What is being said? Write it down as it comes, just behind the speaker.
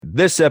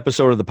This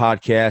episode of the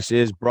podcast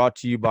is brought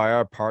to you by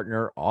our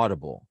partner,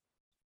 Audible.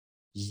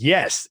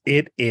 Yes,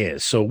 it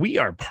is. So we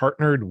are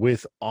partnered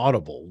with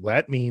Audible.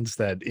 That means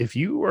that if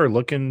you are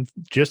looking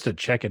just to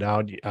check it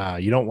out,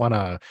 you don't want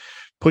to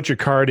put your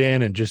card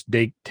in and just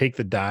take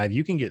the dive.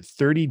 You can get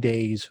 30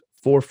 days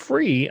for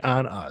free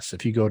on us.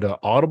 If you go to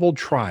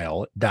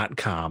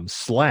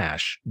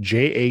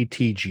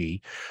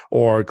audibletrial.com/JATG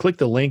or click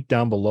the link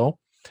down below,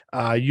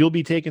 you'll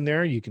be taken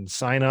there. You can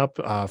sign up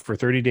for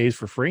 30 days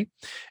for free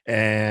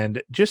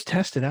and just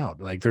test it out.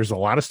 Like there's a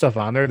lot of stuff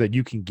on there that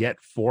you can get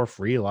for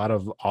free, a lot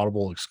of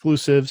Audible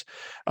exclusives.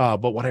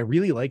 But what I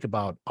really like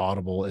about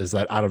Audible is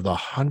that out of the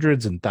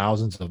hundreds and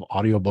thousands of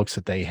audiobooks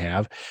that they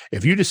have,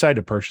 if you decide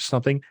to purchase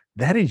something,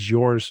 that is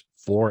yours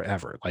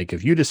forever. Like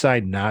if you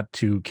decide not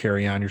to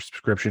carry on your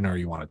subscription or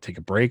you want to take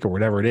a break or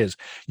whatever it is,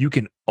 you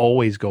can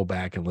always go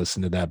back and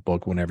listen to that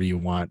book whenever you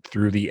want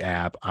through the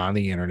app on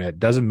the internet.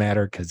 Doesn't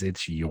matter because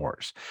it's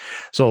yours.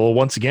 So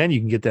once again, you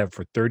can get that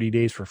for 30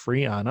 days for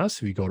free on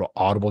us if you go to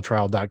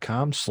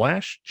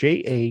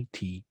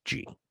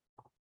audibletrial.com/JATG.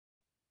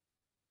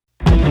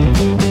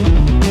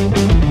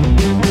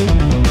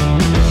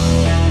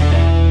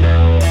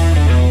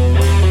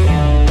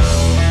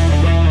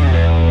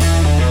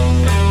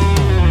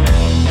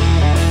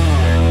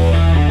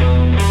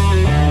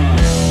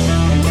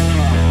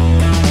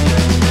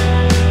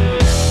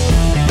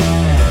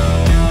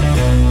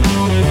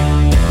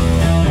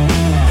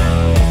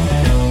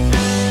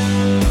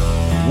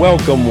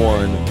 Welcome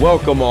one,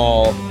 welcome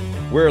all.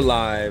 We're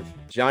live.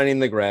 Johnny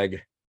and the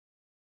Greg.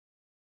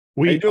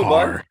 We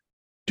are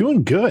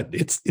doing good.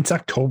 It's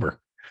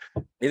October.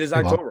 It is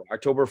October,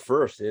 October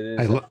 1st.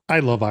 It is. I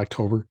love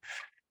October.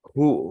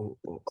 Who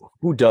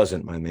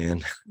doesn't, my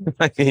man?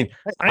 I mean,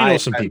 I know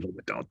some people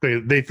that don't.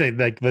 They think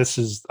like this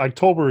is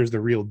October is the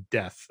real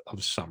death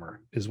of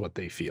summer, is what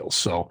they feel.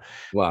 So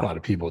a lot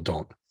of people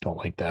don't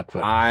like that.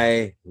 But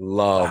I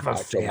love I'm a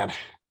October. fan.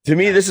 To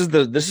me, this is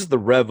the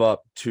rev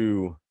up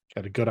to.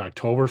 Got a good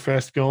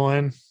Oktoberfest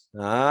going.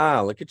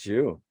 Look at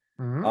you.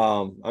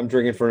 Mm-hmm. I'm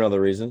drinking for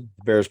another reason.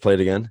 The Bears played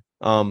again.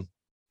 Well,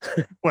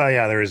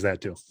 yeah, there is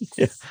that too.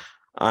 Yeah.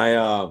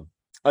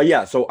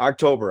 So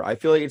October, I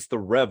feel like it's the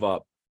rev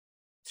up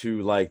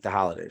to like the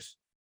holidays.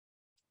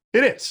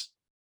 It is.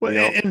 Well, You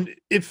know?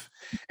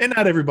 and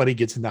not everybody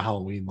gets into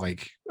Halloween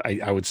like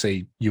I would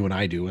say you and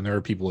I do, and there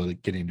are people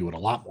that get into it a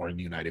lot more than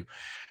you and I do.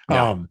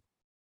 Yeah.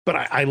 But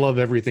I love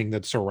everything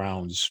that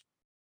surrounds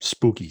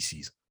spooky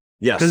season.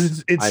 Yes,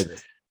 because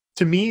it's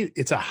to me,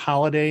 it's a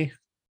holiday.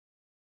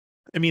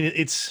 I mean,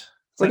 it's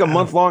like a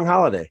month-long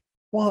holiday.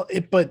 Well,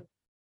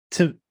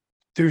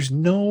 there's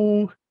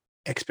no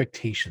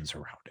expectations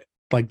around it.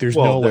 Like there's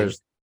no like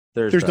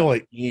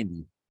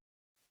candy.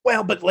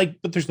 Well, but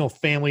there's no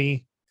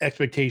family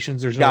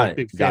expectations. There's no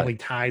big family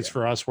ties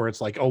for us where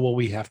it's like, oh well,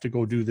 we have to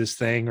go do this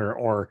thing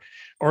or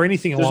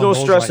anything. There's no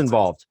stress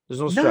involved.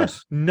 There's no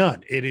stress.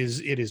 None. It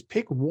is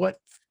pick what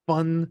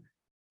fun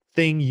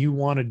thing you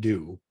want to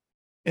do.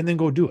 And then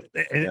go do it.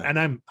 And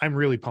I'm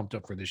really pumped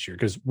up for this year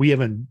because we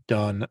haven't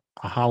done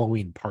a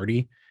Halloween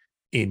party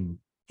in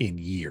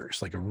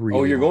years. Like a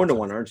really you're going to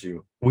one, aren't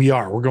you? We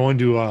are. We're going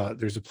to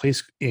there's a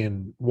place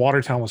in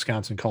Watertown,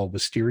 Wisconsin called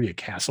Wisteria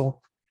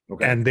Castle.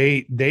 Okay. And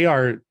they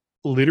are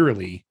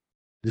literally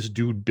this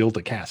dude built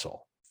a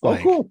castle.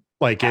 Like, cool.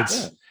 Like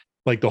it's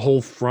like the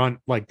whole front,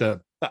 like the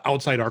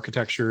outside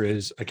architecture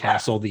is a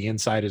castle. The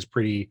inside is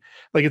pretty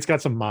like it's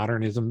got some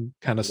modernism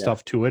kind of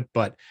stuff to it,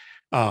 but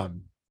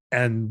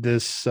and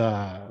this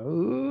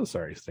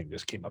thing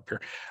just came up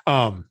here.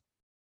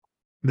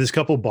 This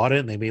couple bought it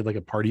and they made like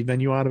a party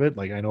venue out of it.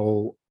 Like I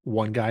know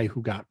one guy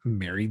who got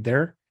married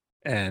there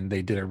and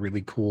they did a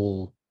really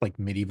cool like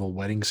medieval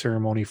wedding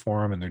ceremony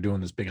for him, and they're doing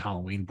this big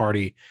Halloween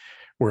party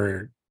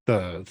where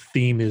the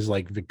theme is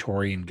like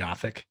Victorian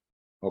Gothic.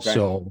 Okay.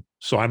 So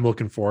I'm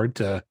looking forward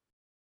to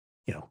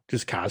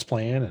just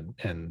cosplaying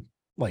and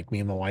like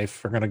me and my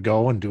wife are gonna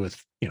go and do it,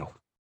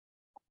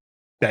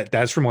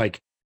 that's from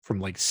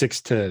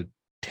 6 to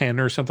 10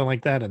 or something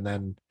like that. And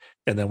then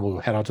we'll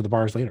head out to the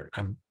bars later.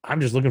 I'm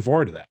just looking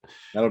forward to that.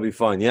 That'll be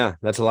fun. Yeah.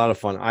 That's a lot of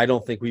fun. I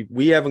don't think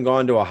we haven't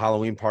gone to a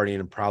Halloween party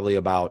in probably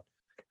about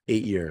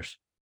 8 years.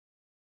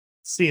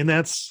 See, and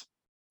I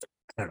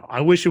don't know.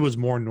 I wish it was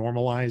more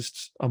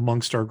normalized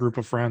amongst our group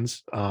of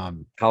friends.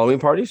 Halloween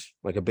parties,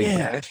 like a big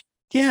bash.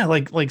 Yeah.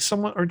 Like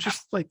someone, or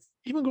just like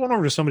even going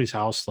over to somebody's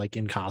house, like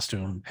in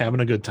costume,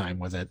 having a good time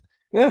with it.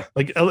 Yeah.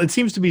 Like it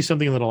seems to be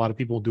something that a lot of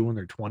people do in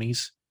their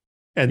 20s.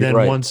 And then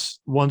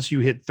once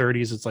you hit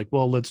 30s, it's like,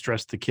 well, let's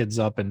dress the kids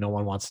up, and no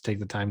one wants to take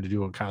the time to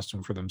do a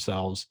costume for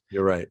themselves.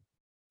 You're right.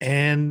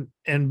 And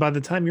by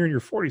the time you're in your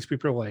 40s,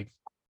 people are like,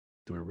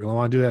 do we really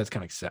want to do that? It's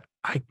kind of sad.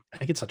 I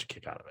get such a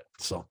kick out of it.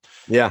 So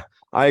yeah,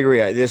 I agree.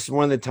 This is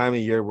one of the time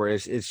of year where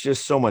it's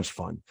just so much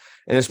fun.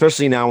 And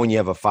especially now when you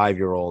have a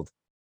 5-year-old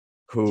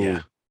who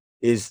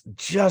is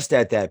just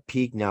at that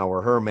peak now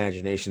where her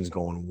imagination's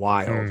going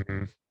wild.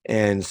 Mm-hmm.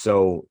 And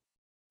so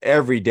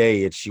every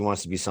day she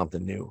wants to be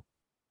something new.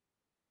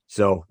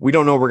 So we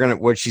don't know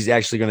what she's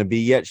actually gonna be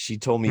yet. She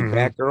told me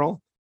Batgirl,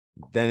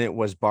 then it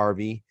was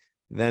Barbie,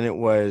 Then it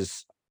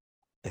was,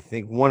 I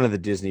think, one of the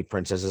Disney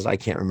princesses. I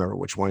can't remember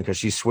which one because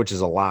she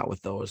switches a lot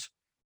with those.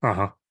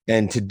 Uh-huh.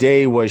 And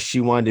today was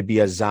she wanted to be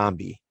a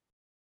zombie.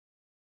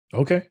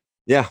 Okay.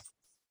 Yeah.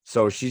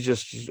 So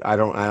I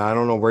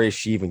don't know where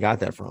she even got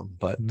that from,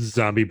 but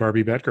Zombie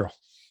Barbie Batgirl.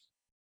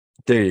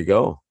 there you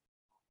go.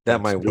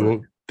 That might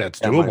work. That's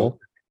That might work. doable.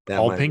 That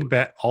might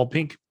work. All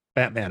pink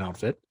Batman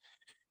outfit,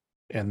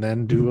 and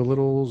then do a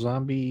little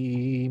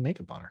zombie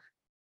makeup on her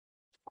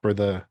for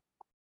the.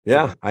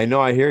 Yeah, I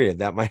know. I hear you.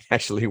 That might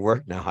actually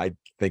work now. I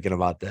thinking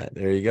about that.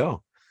 There you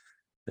go.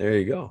 There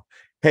you go.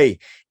 Hey,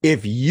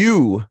 if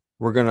you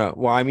were gonna,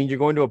 well, I mean, you're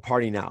going to a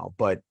party now,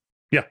 but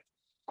Yeah.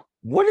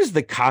 what is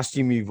the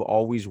costume you've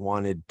always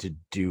wanted to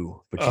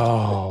do, but you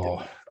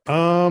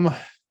can't do?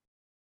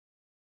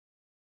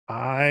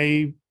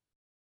 I,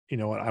 you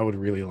know what? I would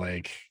really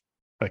like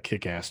a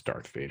kick-ass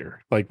Darth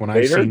Vader. Like when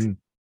I've Vader? seen,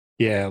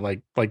 yeah,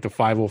 like the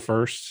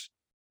 501st,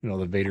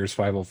 the Vader's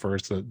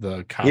 501st,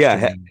 the Yeah.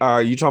 costuming.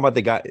 Are you talking about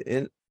the guy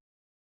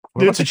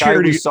what about It's the a guy we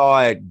charity.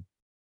 saw at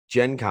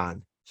Gen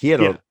Con? He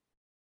had Yeah, a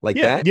like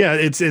yeah, that? yeah.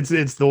 It's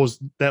those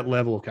that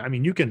level of. I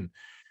mean, you can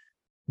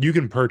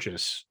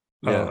purchase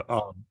Yeah.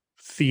 a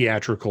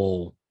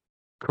theatrical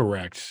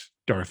correct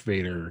Darth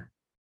Vader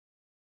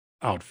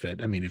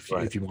outfit. I mean,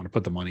 Right. if you want to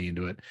put the money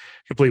into it,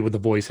 complete with the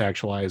voice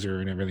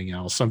actualizer and everything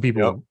else. Some Yep.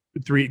 people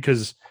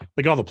because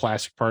like all the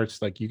plastic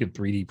parts, like you can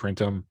 3D print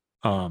them.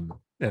 And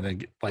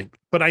then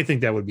but I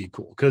think that would be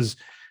cool because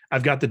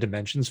I've got the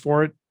dimensions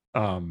for it.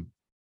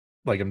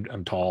 Like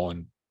I'm tall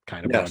and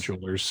kind of broad Yes.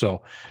 shoulders,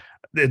 so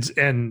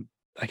and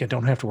like I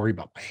don't have to worry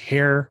about my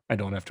hair. I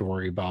don't have to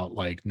worry about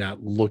like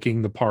not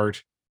looking the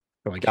part,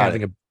 or like Got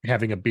it.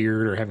 having a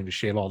beard or having to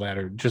shave all that,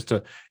 or just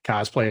to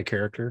cosplay a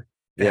character.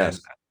 And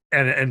Yes.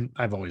 and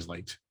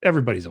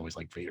everybody's always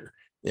liked Vader.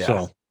 Yeah.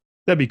 So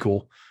that'd be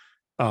cool.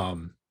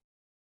 Um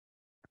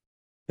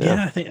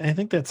Yeah. yeah, I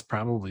think that's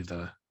probably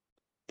the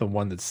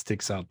one that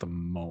sticks out the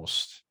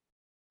most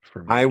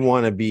for I me.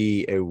 want to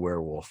be a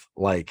werewolf.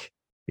 Like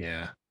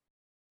Yeah.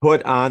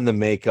 put on the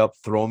makeup,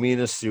 throw me in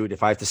a suit.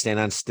 If I have to stand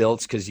on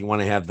stilts because you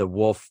want to have the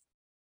wolf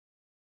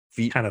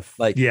feet, Kind of,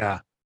 like yeah.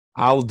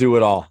 I'll do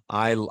it all.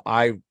 I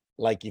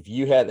like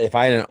if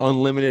I had an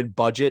unlimited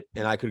budget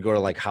and I could go to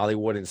like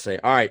Hollywood and say,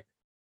 all right,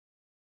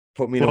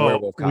 put me in a Well,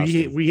 werewolf we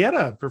costume. we had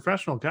a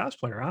professional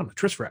cosplayer on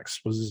Tris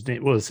Rex was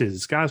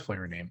his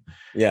cosplayer name.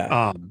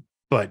 Yeah.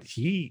 But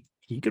he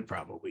could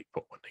probably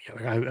put one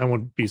together. I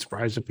wouldn't be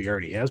surprised if he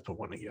already has put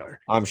one together.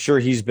 I'm sure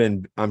he's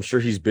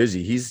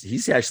busy.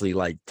 He's actually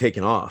like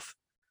taken off.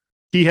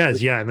 He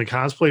has, yeah, in the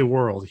cosplay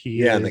world,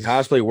 Yeah, in the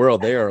cosplay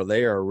world, they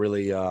are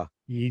really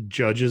he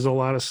judges a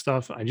lot of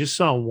stuff. I just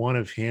saw one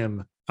of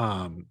him.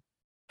 I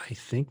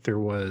think it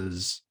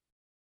was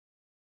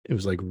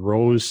like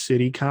Rose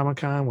City Comic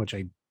Con, which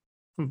I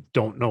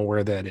don't know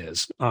where that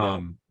is. yeah.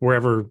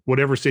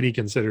 Whatever city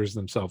considers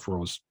themselves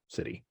Rose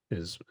City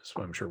is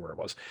what I'm sure where it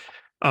was.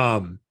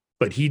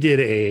 But he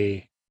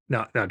did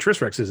now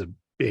Tris Rex is a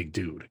big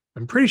dude.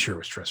 I'm pretty sure it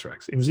was Tris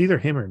Rex. It was either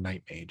him or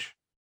Night Mage.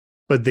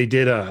 But they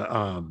did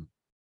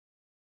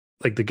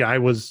like the guy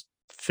was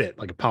fit,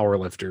 like a power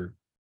lifter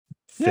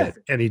Yeah.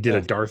 fit, and he did a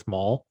Yeah. Darth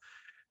Maul.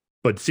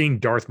 But seeing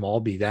Darth Maul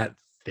be that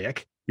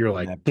thick, you're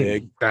like, That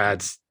big.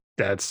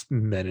 that's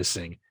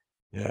menacing.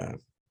 Yeah.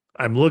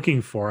 I met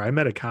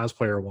a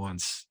cosplayer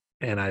once,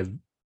 and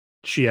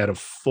she had a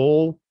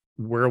full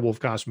werewolf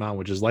costume on,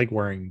 which is like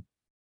wearing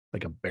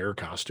like a bear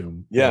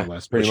costume, more or Yeah,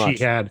 less. But pretty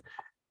much.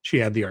 she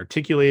had the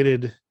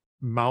articulated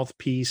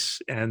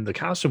mouthpiece, and the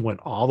costume went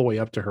all the way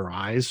up to her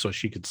eyes, so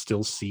she could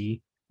still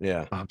see.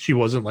 Yeah. She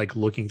wasn't like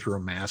looking through a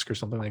mask or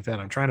something like that.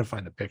 I'm trying to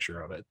find a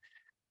picture of it,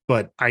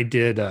 but I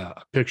did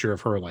a picture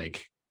of her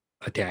like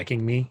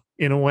attacking me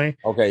in a way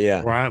Okay,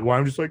 yeah. where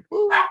I'm just like,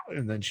 "Ooh,"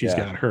 and then she's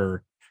Yeah. got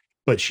her,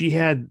 but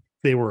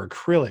they were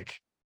acrylic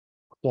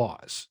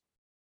claws,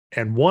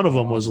 and one of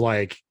them was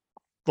Um,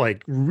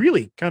 like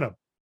really kind of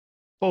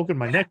poking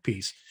my neck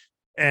piece,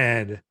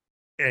 and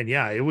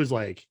yeah, it was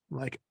like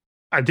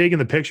I'm taking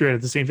the picture, and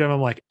at the same time I'm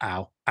like,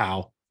 ow,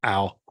 ow,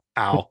 ow,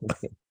 ow.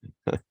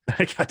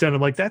 I got done. I'm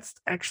like, that's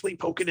actually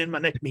poking in my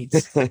neck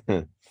meats.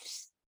 yeah.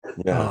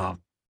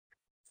 Um,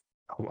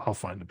 I'll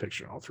find the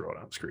picture and I'll throw it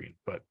on screen.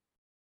 But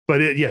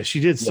yeah, she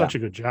did Yeah. such a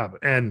good job.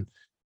 And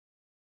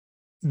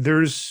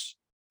it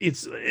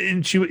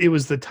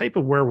was the type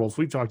of werewolf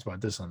we've talked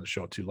about this on the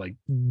show too. Like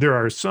there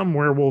are some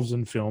werewolves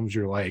in films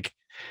you're like,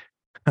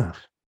 huh, like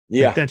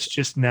Yeah. that's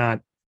just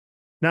not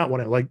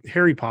what I like.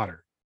 Harry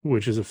Potter,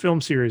 which is a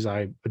film series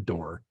I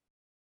adore.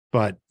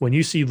 But when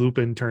you see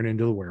Lupin turn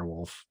into the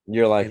werewolf,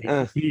 You're like,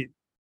 and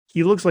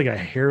he looks like a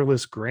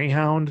hairless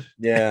greyhound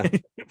yeah,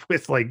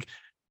 with like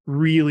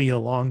really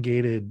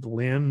elongated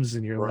limbs,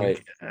 and you're right.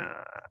 like,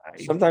 I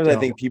Sometimes I don't.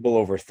 think people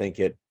overthink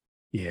it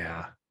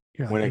Yeah,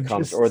 you're like, when I it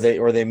comes, or just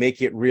they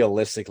make it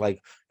realistic.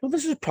 Like, no,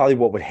 this is probably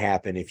what would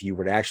happen if you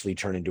were to actually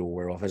turn into a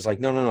werewolf. It's like,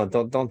 no, no,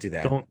 no, don't do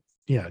that. don't.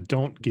 Yeah,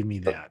 don't give me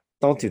Don't that.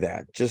 don't do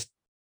that. Just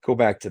go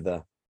back to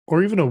the.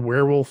 Or even a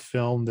werewolf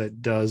film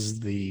that does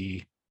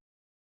the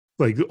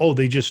like, oh,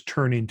 they just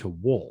turn into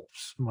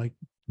wolves. I'm like,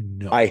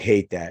 no, I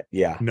hate that.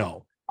 Yeah.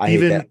 no. I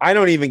hate that. I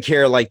don't even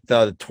care like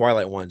the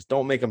Twilight ones.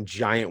 Don't make them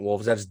giant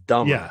wolves. That's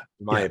dumber,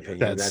 in my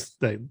opinion.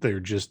 They're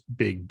just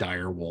big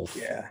dire wolf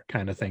Yeah.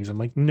 kind of things. I'm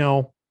like,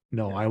 no,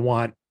 Yeah. I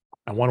want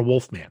a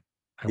Wolfman.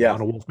 I Yeah.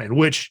 want a Wolfman,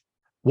 which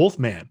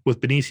Wolfman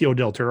with Benicio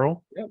del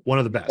Toro, one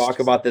of the best. Talk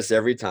about this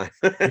every time.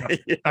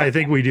 Yeah. I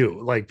think we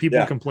do. Like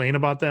people complain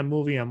about that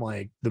movie. I'm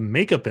like, the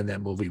makeup in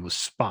that movie was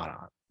spot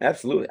on.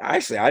 Absolutely.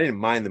 Actually, I didn't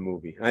mind the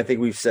movie. I think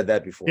we've said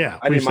that before. Yeah,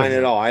 I didn't mind it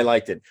at all. I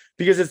liked it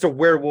because it's a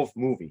werewolf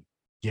movie.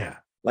 Yeah.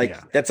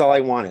 Like that's all I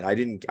wanted. I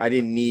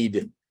didn't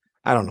need,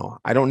 I don't know.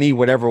 I don't need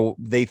whatever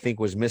they think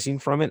was missing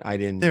from it. I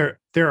didn't.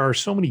 There are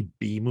so many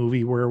B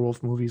movie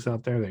werewolf movies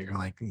out there that you're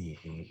like,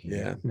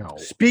 yeah. No.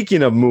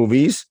 Speaking of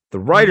movies, the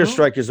writer's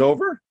strike is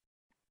over.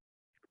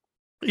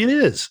 It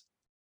is.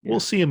 Yeah.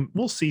 We'll see him.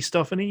 We'll see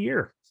stuff in a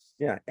year.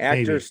 Yeah,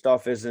 actor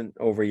stuff isn't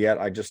over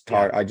yet. I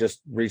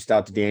just reached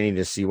out to Danny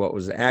to see what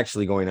was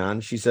actually going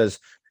on. She says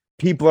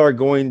people are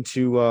going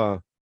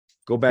to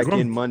go back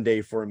in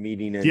Monday for a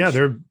meeting.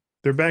 And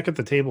they're back at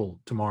the table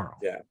tomorrow.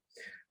 Yeah.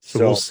 So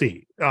we'll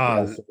see.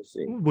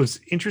 What's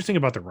interesting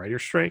about the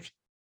writer's strike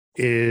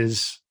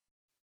is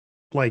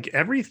like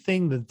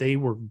everything that they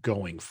were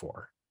going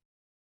for,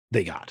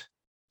 they got.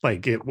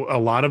 Like a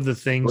lot of the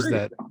things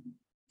that,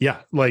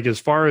 like as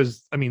far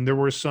as, I mean, there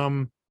were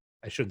some,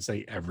 I shouldn't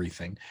say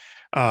everything.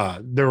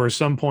 There were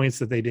some points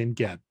that they didn't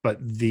get, but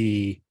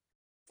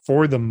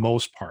for the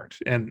most part,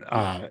 and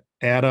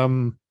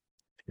Adam,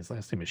 his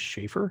last name is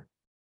Schaefer.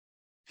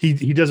 He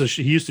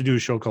used to do a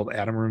show called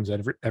Adam Ruins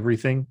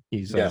Everything.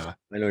 He's I know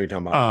what you're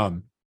talking about.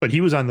 But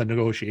he was on the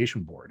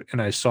negotiation board,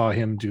 and I saw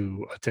him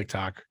do a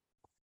TikTok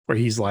where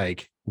he's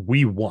like,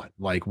 "We won.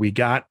 Like we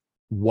got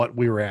what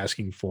we were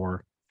asking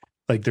for.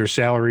 Like their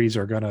salaries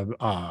are gonna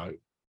like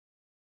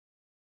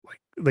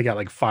they got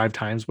like 5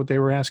 times what they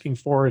were asking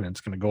for, and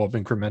it's gonna go up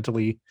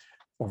incrementally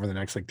over the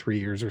next like 3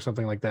 years or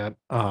something like that."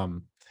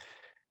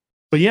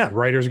 But yeah,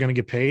 writers are gonna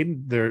get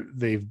paid.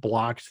 They've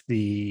blocked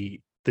the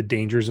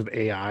dangers of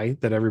AI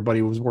that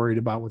everybody was worried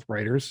about with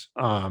writers.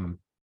 And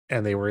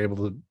they were able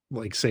to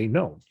like say,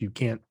 no, you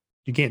can't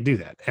do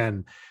that.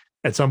 And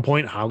at some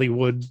point,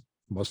 Hollywood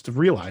must have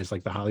realized,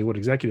 like the Hollywood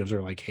executives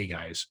are like, hey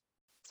guys,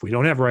 if we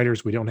don't have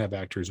writers, we don't have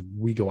actors,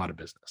 we go out of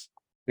business.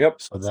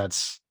 Yep. So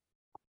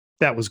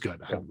that was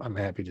good. I'm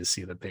happy to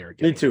see that they are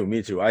getting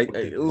Me too. I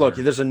look,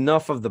 there's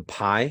enough of the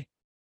pie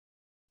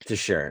to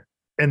share it.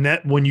 And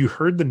that when you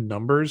heard the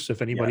numbers,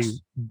 if anybody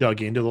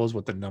dug into those,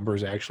 what the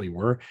numbers actually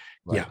were,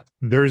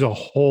 there's a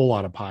whole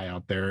lot of pie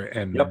out there.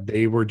 And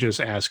they were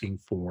just asking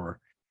for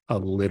a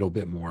little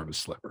bit more of a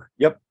sliver.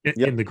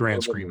 In the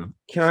grand scheme of.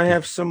 Can I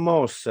have some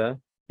more, sir?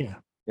 Yeah.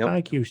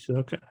 Thank you,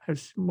 sir. Can I have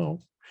some more?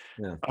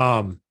 Yeah.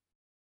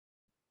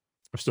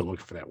 I'm still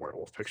looking for that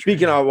werewolf picture.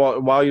 Speaking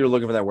of, while you're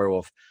looking for that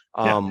werewolf,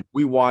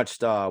 we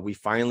watched, we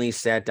finally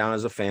sat down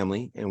as a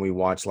family and we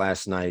watched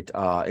last night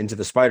Into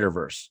the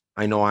Spider-Verse.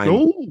 I know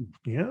I'm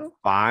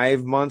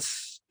 5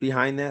 months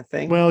behind that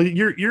thing. Well,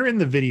 you're in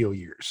the video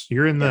years.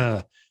 You're in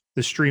the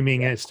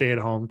streaming and stay at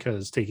home,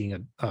 because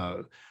taking a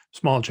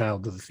small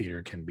child to the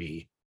theater can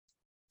be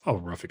a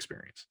rough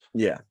experience.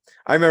 Yeah.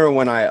 I remember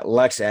when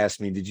Lex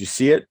asked me, did you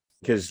see it?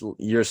 Because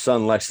your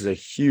son Lex is a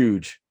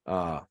huge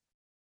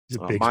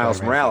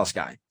Miles Morales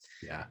guy.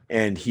 Yeah.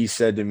 And he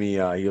said to me,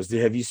 he goes,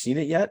 have you seen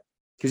it yet?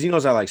 Because he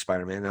knows I like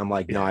Spider-Man. And I'm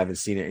like, no, I haven't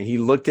seen it. And he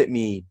looked at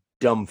me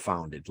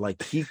dumbfounded.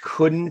 Like he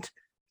couldn't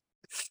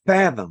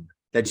fathom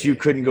that you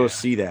couldn't go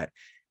see that.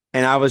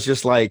 And I was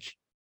just like,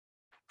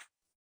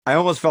 I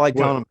almost felt like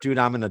telling him, dude,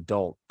 I'm an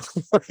adult.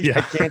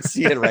 I can't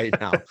see it right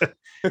now.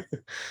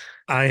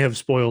 I have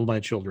spoiled my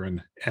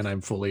children, and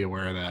I'm fully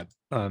aware of that,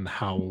 on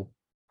how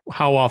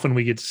often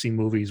we get to see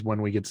movies,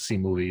 when we get to see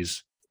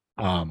movies.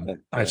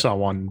 I saw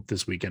one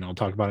this weekend. I'll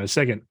talk about it in a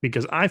second,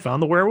 because I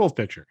found the werewolf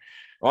picture.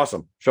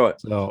 Awesome. Show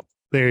it. So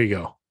there you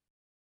go.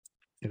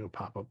 It'll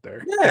pop up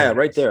there. Yeah,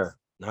 right there.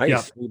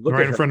 Nice. Yeah,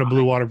 right in front of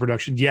Blue Water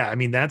Productions. Yeah, I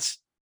mean that's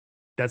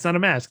not a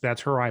mask.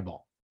 That's her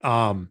eyeball.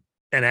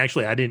 And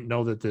actually, I didn't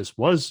know that this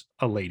was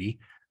a lady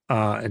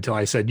until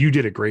I said, you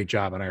did a great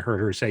job. And I heard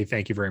her say,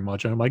 thank you very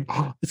much. And I'm like,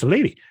 oh, it's a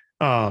lady.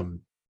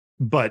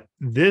 But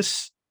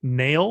this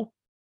nail,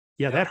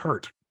 that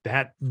hurt.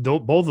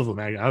 Both of them.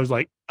 I was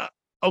like,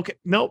 okay,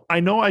 no, I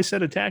know I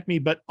said attack me,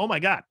 but oh my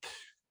God.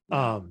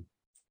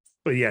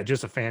 But yeah,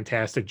 just a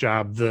fantastic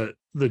job. The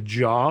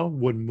jaw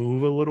would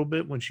move a little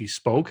bit when she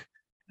spoke.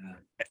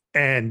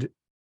 And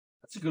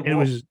that's a good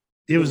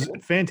it was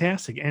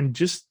fantastic. And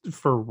just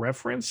for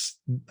reference,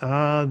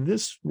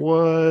 this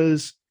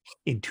was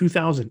in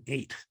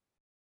 2008.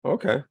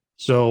 Okay.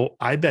 So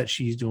I bet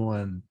she's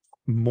doing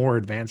more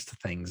advanced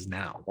things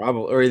now.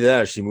 Probably, or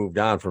that she moved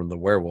on from the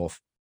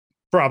werewolf.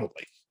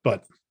 Probably.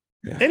 But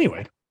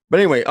anyway.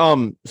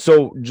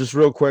 So just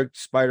real quick,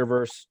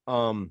 Spider-Verse.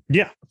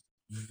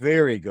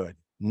 Very good.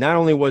 Not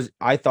only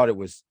I thought it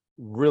was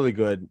really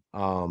good.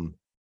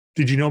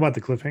 Did you know about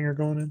the cliffhanger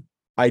going in?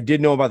 I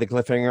did know about the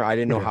cliffhanger. I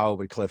didn't know how it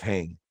would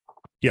cliffhang.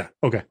 Yeah.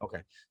 Okay.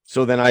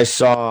 So then I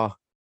saw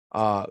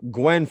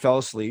Gwen fell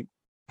asleep.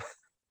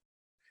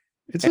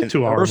 It's a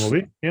 2-hour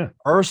movie. Yeah.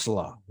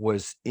 Ursula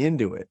was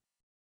into it.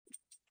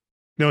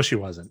 No, she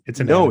wasn't. It's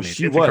an No, animated.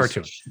 she It's a was.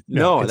 cartoon.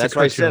 No, No, it's a that's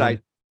why I said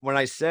cartoon. when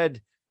I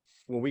said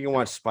when we can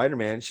watch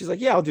Spider-Man, she's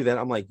like, yeah, I'll do that.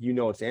 I'm like, you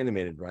know, it's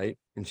animated, right?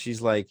 And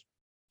she's like,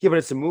 yeah, but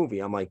it's a movie.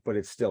 I'm like, but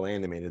it's still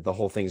animated. The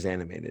whole thing's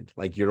animated.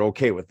 Like, you're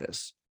okay with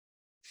this.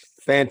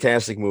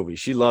 Fantastic movie.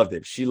 She loved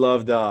it. She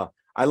loved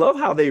I love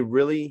how they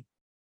really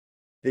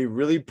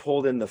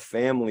pulled in the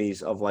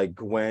families of like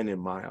Gwen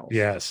and Miles.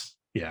 Yes.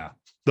 Yeah.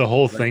 The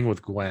whole Like, thing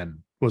with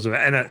Gwen was,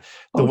 the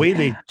oh way yeah.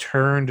 they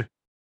turned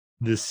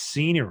the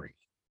scenery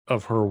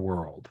of her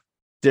world,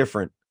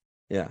 Different.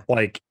 Yeah.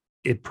 like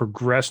it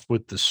progressed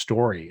with the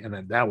story. And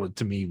then that was,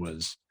 to me,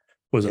 was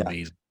Yeah.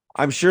 amazing.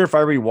 I'm sure if I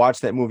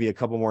rewatch that movie a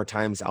couple more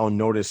times, I'll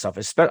notice stuff.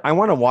 I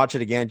want to watch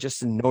it again just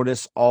to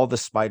notice all the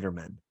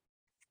Spider-Men.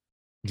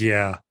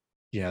 Yeah.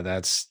 Yeah.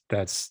 That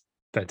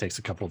takes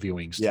a couple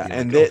viewings to Yeah, be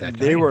and like, oh, that guy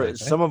they in were that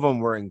guy. some of them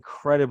were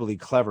incredibly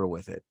clever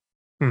with it.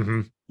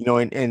 Mm-hmm. You know,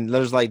 and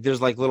there's like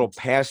little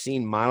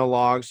passing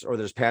monologues, or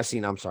there's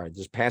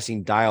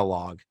passing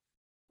dialogue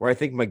where I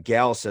think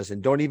Miguel says,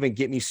 and don't even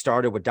get me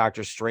started with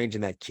Doctor Strange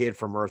and that kid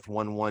from Earth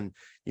 1-1.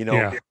 You know,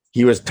 Yeah.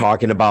 he was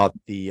talking about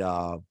the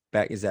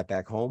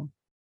back home?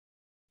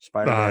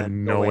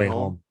 Spider-Man, No No Way Way Home.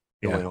 Home.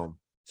 No Way Yeah. Home.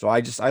 So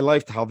I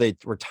liked how they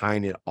were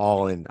tying it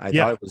all in. I thought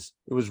Yeah.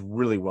 it was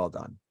really well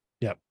done.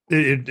 Yeah.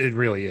 It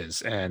really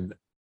is. And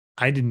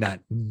I did not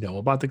know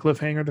about the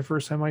cliffhanger the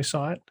first time I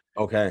saw it.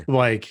 Okay.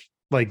 Like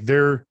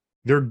they're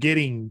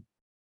getting,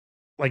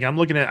 like, I'm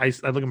looking at, I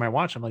look at my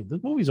watch. I'm like,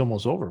 this movie's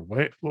almost over.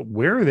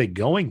 Where are they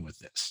going with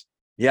this?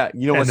 Yeah,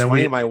 you know And what's then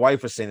funny? we, My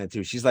wife was saying that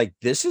too. She's like,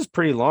 "This is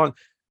pretty long.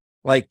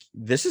 Like,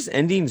 this is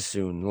ending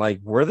soon.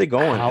 Like, where are they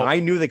going?" And how, I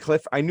knew there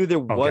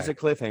was okay. a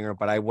cliffhanger,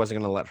 but I wasn't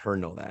gonna let her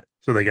know that.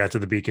 So they got to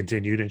the be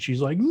continued and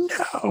she's like,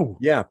 no.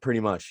 Yeah, pretty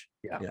much.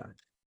 Yeah. Yeah,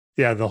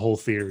 Yeah. The whole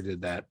theater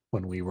did that yeah.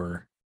 when we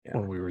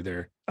were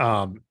there.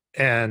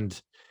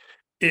 And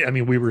I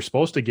mean, we were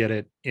supposed to get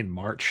it in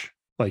March,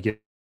 like at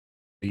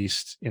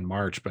least in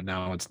March, but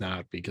now it's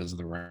not because of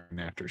the Ryan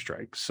actor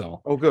strike.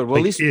 So Oh, good. Well, at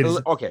like least is,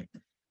 okay.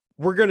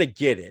 We're gonna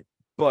get it,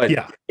 but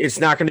yeah, it's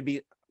not gonna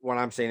be. What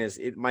I'm saying is,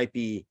 it might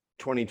be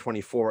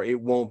 2024. It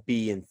won't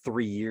be in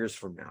 3 years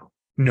from now.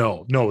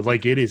 no,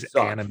 like it is Sucks.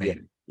 Yeah,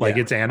 animated. Like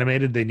yeah. it's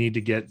animated. They need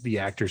to get the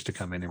actors to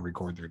come in and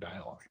record their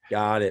dialogue.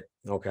 Got it.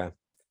 Okay.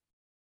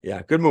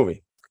 Yeah, good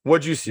movie.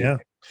 What'd you see?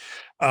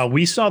 Yeah.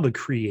 We saw The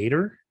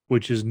Creator,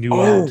 which is new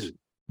Oh, out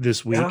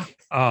this yeah. week.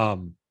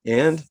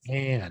 And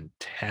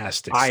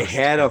Fantastic I science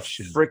had a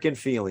fiction. freaking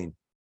feeling.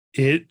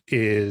 It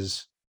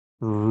is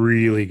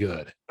really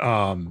good.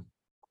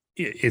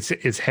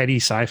 It's heady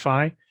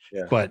sci-fi,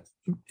 Yeah. but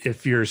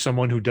if you're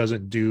someone who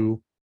doesn't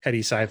do heady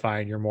sci-fi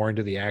and you're more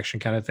into the action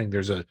kind of thing,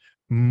 there's a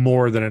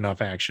more than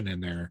enough action in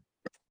there.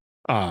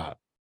 Uh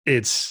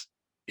it's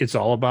it's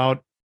all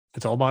about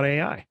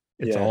AI.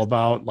 It's Yeah. all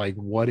about like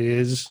what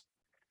is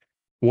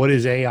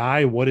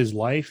AI, what is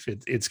life.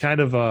 It's kind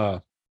of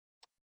a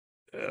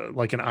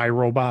like an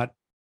iRobot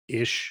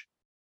ish.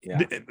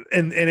 Yeah.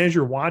 And as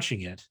you're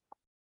watching it,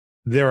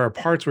 there are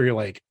parts where you're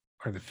like,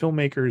 are the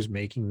filmmakers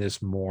making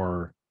this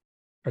more?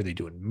 Are they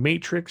doing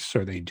Matrix?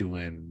 Are they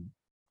doing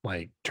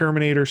like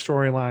Terminator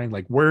storyline?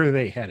 Like, where are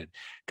they headed?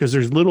 Because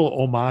there's little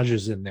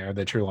homages in there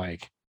that you're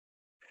like,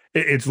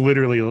 it's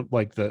literally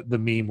like the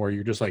meme where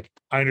you're just like,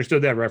 I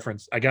understood that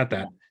reference. I got Yeah.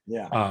 that.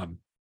 Yeah.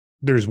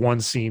 There's one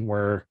scene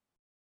where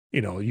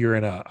you're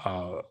in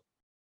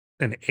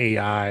an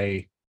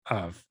AI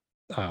of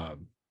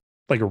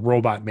like a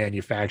robot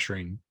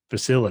manufacturing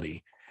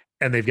facility,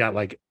 and they've got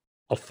like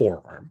a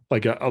forearm,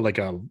 like a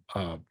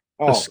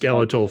Oh,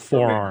 skeletal Terminator.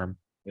 forearm.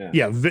 Yeah.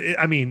 Yeah,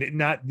 I mean,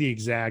 not the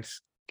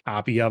exact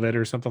copy of it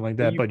or something like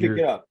But that, you but pick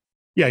it up.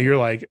 you're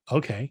like,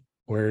 okay,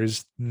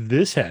 where's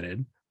this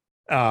headed?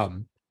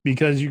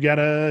 Because you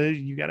gotta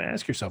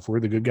ask yourself, who are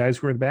the good guys,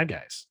 who are the bad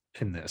guys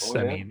in this? Oh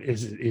I yeah. mean,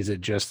 is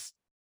it just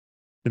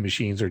the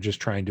machines are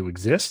just trying to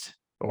exist,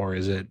 or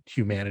is it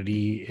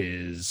humanity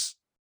is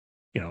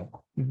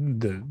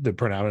the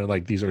predominant,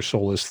 like, these are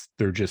soulless,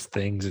 they're just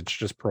things, it's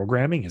just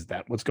programming? Is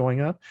that what's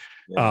going on?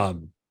 Yeah.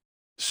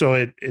 So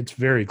it's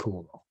very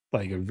cool though,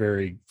 like a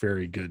very,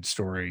 very good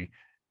story.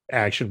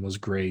 Action was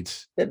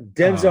great. That uh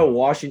Denzel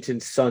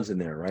Washington's son's in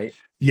there, right?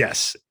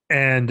 yes,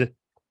 and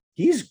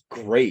He's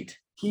great.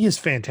 he is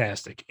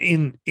fantastic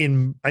in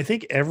I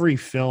think every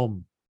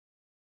film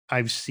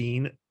I've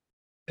seen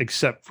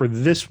except for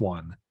this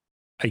one.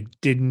 I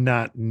did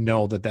not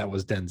know that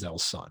was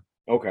Denzel's son.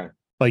 Okay.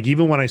 Like,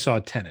 even when I saw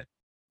Tenet,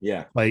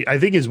 Yeah. like, I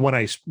think is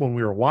when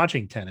we were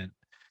watching Tenet,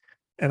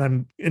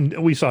 and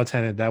we saw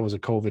Tenet, that was a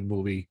COVID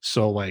movie.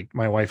 So like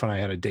my wife and I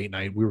had a date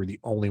night. We were the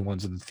only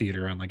ones in the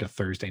theater on like a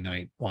Thursday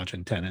night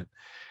watching Tenet.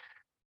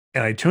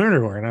 And I turned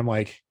to her and I'm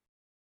like,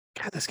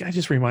 God, this guy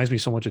just reminds me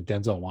so much of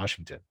Denzel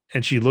Washington.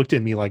 And she looked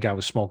at me like I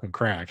was smoking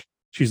crack.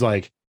 She's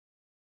like,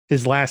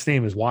 his last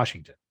name is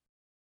Washington.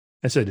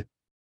 I said,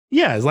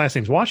 yeah, his last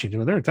name's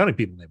Washington. There are a ton of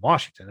people named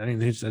Washington. I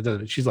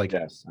mean, she's like,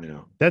 Yes, I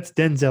know. that's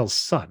Denzel's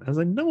son. I was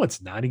like, no, it's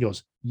not. He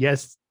goes,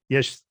 yes,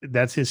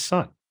 that's his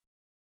son.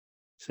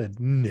 I said,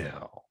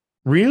 no.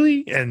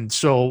 Really? And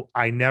so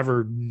I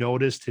never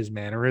noticed his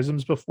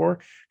mannerisms before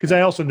because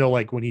I also know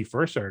like when he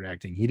first started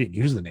acting, he didn't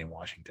use the name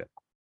Washington.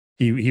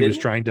 He was Didn't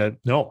trying to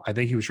no, I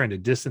think he was trying to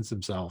distance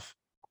himself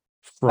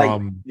like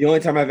from the only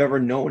time I've ever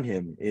known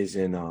him is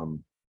in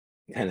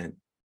Tenant.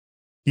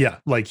 yeah,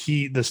 like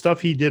the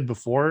stuff he did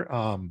before.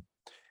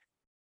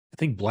 I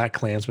think Black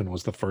Klansman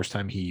was the first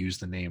time he used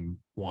the name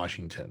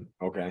Washington.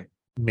 Okay.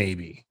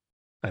 Maybe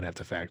I'd have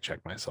to fact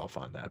check myself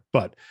on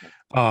that,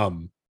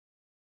 um,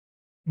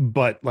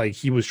 but like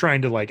he was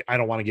trying to like I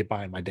don't want to get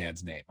behind my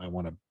dad's name. I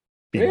want to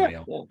be Yeah, my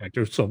own yeah.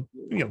 actor. So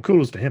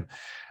kudos to him.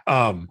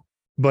 Um,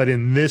 but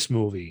in this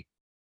movie,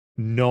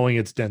 knowing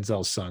it's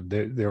Denzel's son,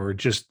 there were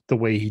just the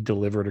way he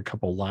delivered a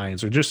couple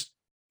lines, or just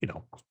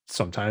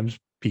sometimes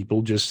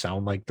people just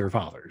sound like their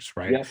fathers,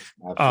 right? Yes,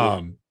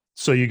 absolutely.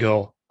 So you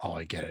go, oh,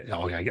 I get it.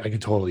 Oh, I can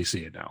totally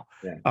see it now.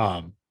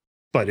 Yeah.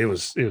 But it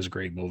was a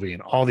great movie,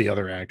 and all the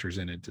other actors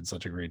in it did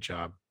such a great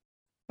job.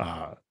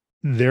 Uh,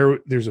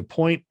 there's a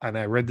point, and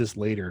I read this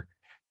later,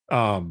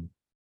 because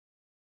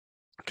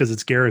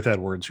it's Gareth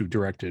Edwards who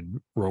directed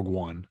Rogue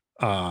One.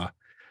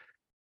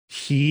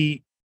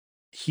 He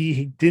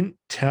he didn't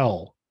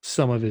tell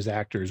some of his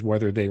actors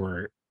whether they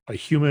were a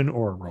human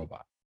or a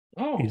robot.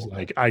 He's Oh, okay.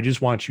 like, I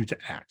just want you to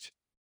act.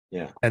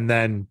 Yeah. And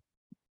then,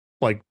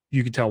 like,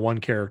 you could tell one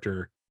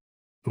character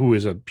who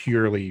is a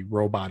purely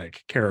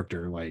robotic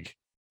character, like,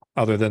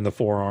 other than the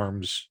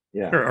forearms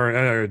Yeah.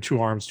 or 2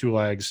 arms, 2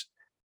 legs,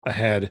 a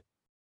head,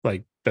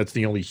 like, that's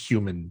the only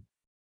human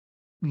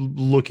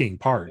looking It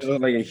part.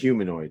 looked like a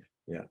humanoid.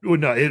 Yeah. Well,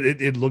 no,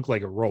 it looked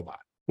like a robot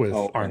Oh, with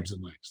okay. arms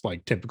and legs,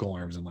 like typical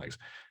arms and legs.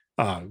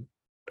 Uh,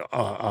 uh,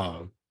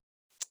 uh,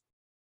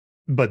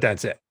 but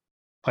that's it.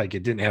 Like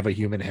it didn't have a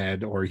human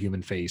head or a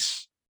human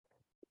face.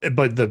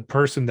 But the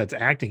person that's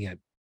acting it,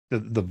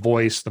 the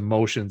voice, the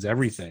motions,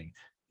 everything,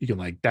 you can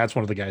like that's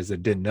one of the guys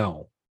that didn't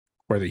know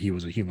whether he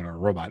was a human or a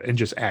robot and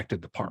just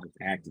acted the He part. just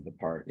acted the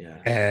part. Yeah.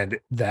 And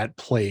that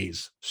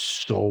plays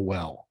so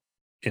well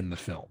in the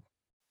film.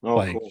 Oh,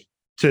 Like cool.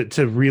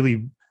 to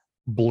really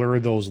blur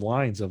those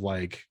lines of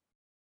like,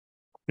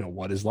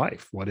 what is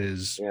life?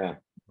 Yeah.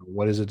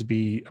 What is it to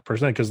be a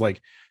person? Because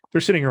like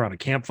they're sitting around a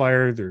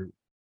campfire,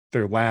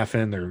 they're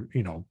laughing, they're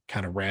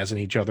kind of razzing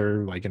each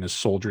other like in a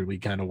soldierly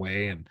kind of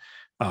way, and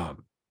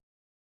um,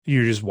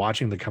 you're just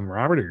watching the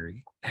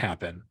camaraderie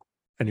happen,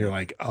 and you're Yeah.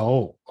 like,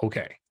 oh,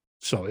 okay.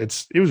 So it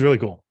was really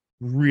cool,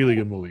 really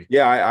good movie.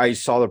 Yeah, I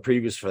saw the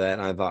previews for that,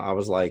 and I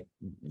was like,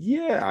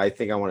 yeah, I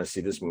think I want to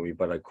see this movie,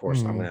 but of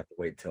course I'm gonna have to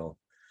wait till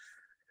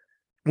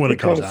When it it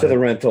comes comes out, to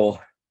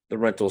the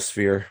rental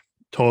sphere.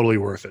 totally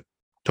worth it.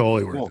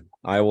 Totally worth Cool. it.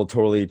 I will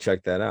totally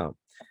check that out.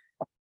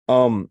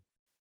 Um,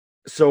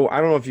 so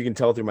I don't know if you can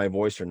tell through my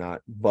voice or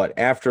not, but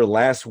after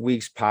last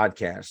week's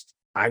podcast,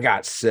 I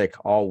got sick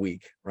all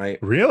week, right?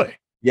 Really?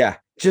 Yeah,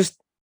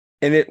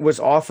 and it was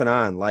off and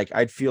on. Like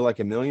I'd feel like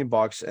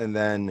 $1,000,000, and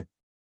then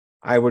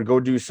I would go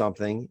do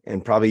something,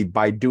 and probably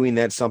by doing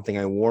that something,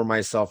 I wore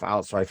myself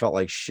out, so I felt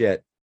like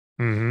shit.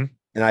 Mm-hmm.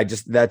 And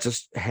that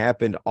just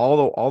happened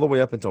all the way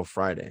up until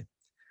Friday.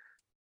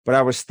 But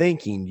I was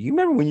thinking, do you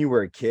remember when you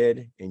were a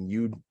kid and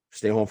you'd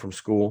stay home from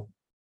school?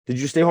 Did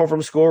you stay home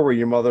from school, or was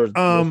your mom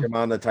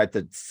the type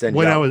to send you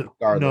When I out was no,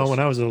 when regardless?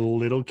 I was a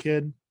little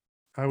kid,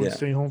 I would Yeah.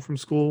 stay home from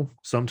school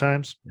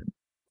sometimes,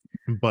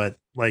 but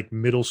like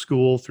middle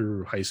school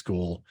through high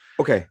school,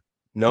 Okay.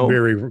 No.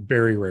 very,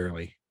 very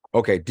rarely.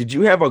 Okay. Did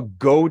you have a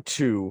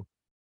go-to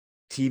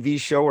TV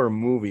show or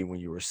movie when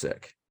you were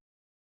sick?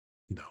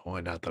 No,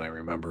 not that I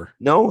remember.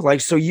 No,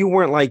 like so you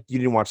weren't like you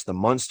didn't watch the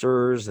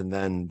Munsters and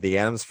then the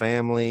Addams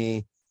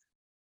Family.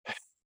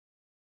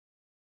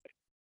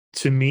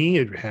 To me,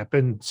 it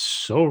happened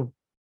so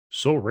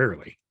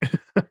rarely.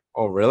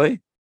 Oh,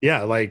 really?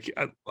 Yeah, like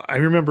I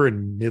remember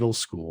in middle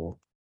school,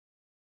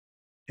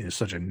 it was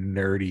such a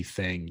nerdy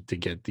thing to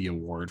get the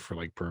award for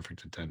like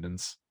perfect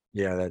attendance,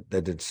 Yeah,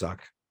 that did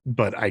suck.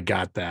 but I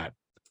got that,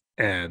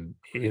 and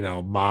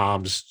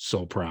mom's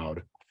so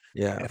proud,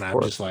 Yeah, and of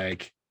I'm just course.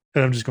 like,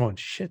 and I'm just going,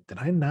 shit, did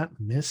I not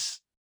miss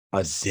A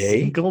a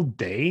day? single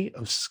day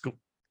of school?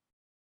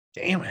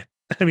 Damn it.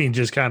 I mean,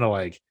 just kind of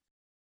like,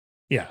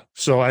 yeah.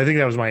 So I think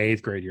that was my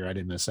 8th grade year. I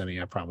didn't miss any.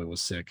 I probably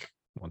was sick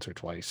once or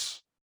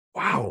twice.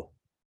 Wow.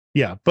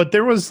 Yeah. But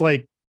there was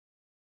no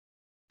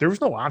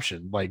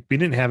option. Like, we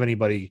didn't have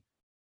anybody.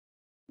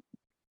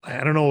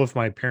 I don't know if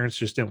my parents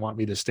just didn't want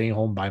me to stay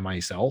home by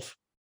myself.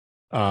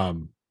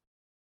 Um,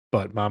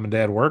 but mom and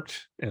dad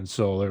worked. And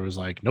so there was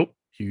like, nope,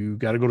 you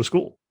got to go to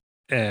school.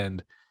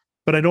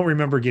 But I don't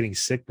remember getting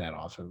sick that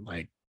often,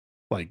 like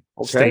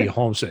stay Okay.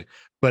 home sick.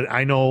 But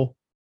I know,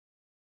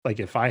 like,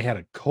 if I had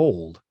a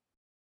cold,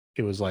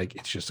 it was like,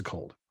 it's just a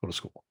cold, go to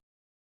school.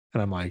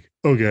 And I'm like,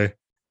 okay.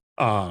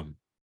 Um,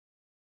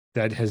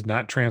 that has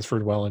not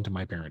transferred well into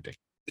my parenting.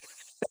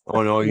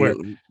 Oh no, Where,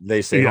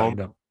 they stay yeah,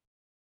 home.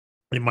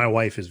 and my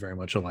wife is very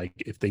much like,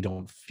 if they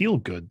don't feel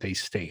good, they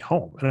stay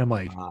home. And I'm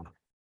like, Ah.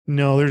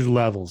 no, there's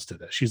levels to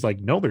this. She's like,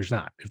 no, there's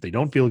not. If they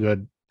don't feel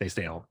good, they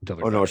stay home until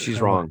they're Oh no, better. And she's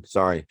I'm like, wrong.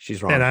 Sorry,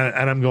 she's and wrong.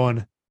 I'm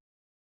going,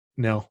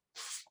 no.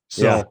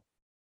 Yeah. So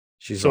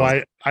She's So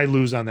awesome. I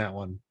lose on that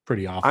one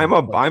pretty often.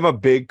 Like, I'm a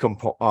big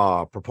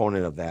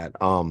proponent of that.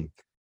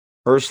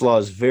 Ursula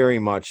is very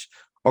much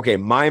okay.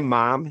 My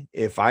mom,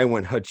 if I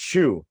went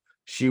hachoo,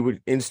 she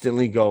would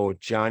instantly go,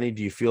 Johnny,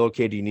 do you feel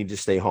okay? Do you need to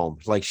stay home?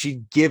 Like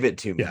she'd give it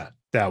to me. yeah,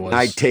 that And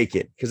I'd was take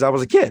it because I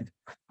was a kid.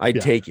 I'd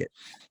yeah. take it.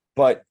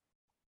 But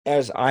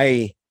as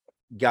I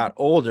got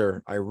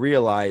older, I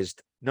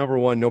realized number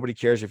one, nobody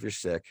cares if you're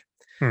sick.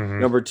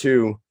 Mhm. Number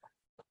two,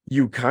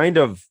 you kind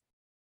of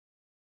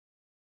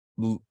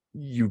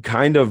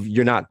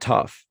you're not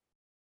tough.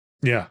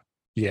 Yeah.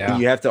 And Yeah.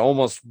 you have to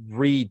almost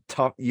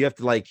tough. You have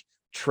to like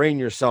train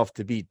yourself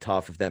to be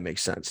tough, if that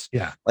makes sense.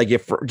 Yeah. Like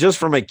if just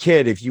from a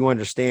kid, if you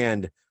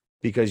understand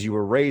because you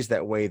were raised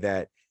that way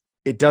that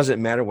it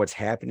doesn't matter what's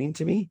happening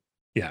to me.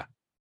 Yeah.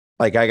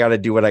 Like I got to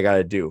do what I got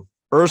to do.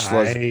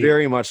 Ursula's I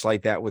very much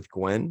like that with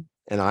Gwen,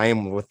 and I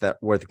am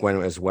with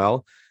Gwen as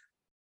well.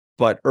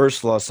 But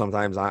Ursula,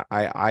 sometimes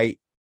I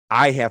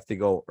have to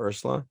go.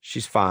 Ursula,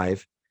 she's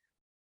 5,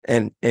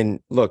 and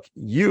look,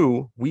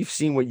 we've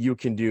seen what you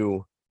can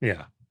do.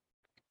 yeah.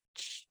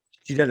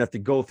 She doesn't have to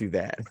go through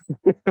that.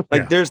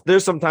 Like Yeah.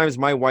 there's sometimes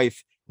my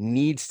wife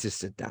needs to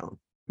sit down.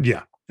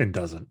 Yeah. It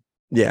doesn't.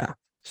 Yeah.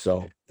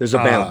 So there's a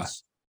Uh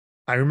balance.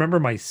 I remember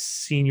my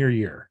senior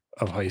year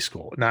of high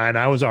school. Now, and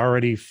I was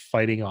already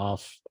fighting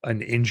off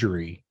an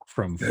injury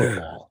from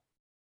football.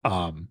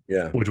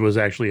 Yeah. Which was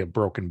actually a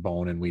broken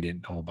bone and we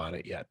didn't know about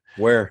it yet.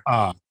 Where?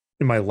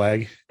 In my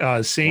leg.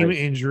 Same Nice.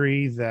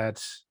 injury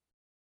that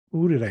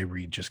who did I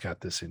read just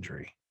got this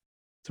injury?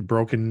 It's a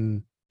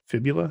broken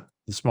fibula,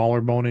 the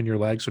smaller bone in your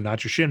leg. So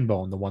not your shin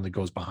bone, the one that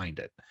goes behind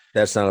it.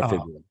 That's not a Uh,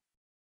 fibula.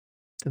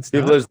 it's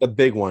Fibula not. is the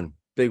big one.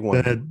 Big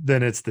one.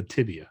 Then it's the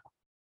tibia.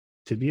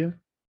 Tibia?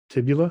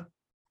 Tibula?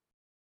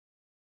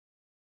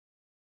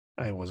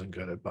 I wasn't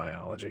good at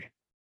biology.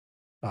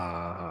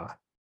 Uh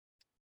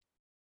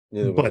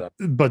Neither was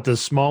I. but the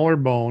smaller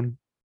bone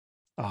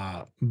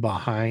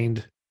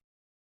behind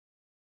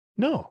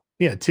no.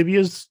 Yeah,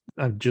 tibia's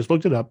I've just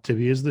looked it up.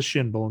 Tibia is the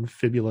shin bone.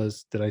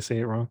 Fibula's did I say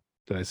it wrong?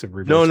 Did I say No,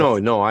 reverse it? no,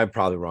 no. I'm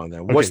probably wrong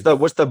there. Okay.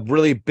 What's the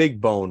really big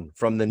bone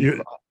from the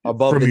You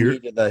above from the your knee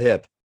to the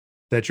hip?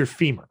 that's your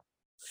femur.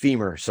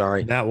 Femur.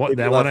 Sorry. That one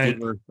Fibula,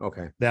 femur.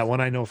 Okay. that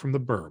one I know from the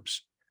burbs.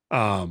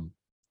 Um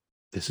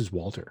this is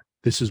Walter.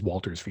 This is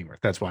Walter's femur.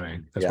 That's why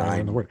Yeah, I I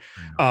learned the know.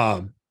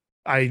 word.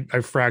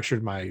 I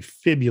fractured my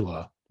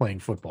fibula playing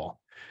football.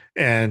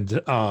 And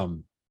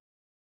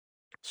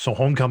so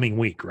homecoming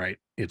week, right?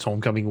 It's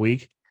homecoming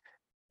week.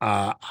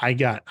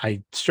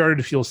 I started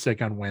to feel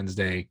sick on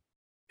Wednesday.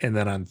 And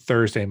then on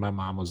Thursday, my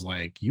mom was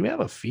like, you have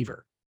a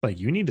fever. Like,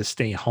 you need to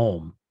stay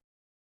home.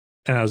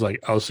 And I was like,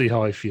 I'll see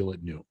how I feel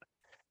at noon.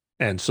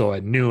 And so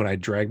at noon, I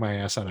drag my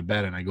ass out of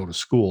bed and I go to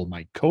school.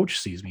 My coach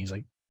sees me. He's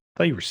like, I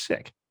thought you were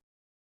sick. I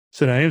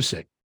said, I am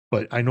sick,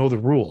 but I know the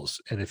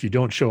rules. And if you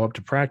don't show up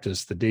to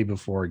practice the day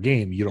before a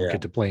game, you don't Yeah.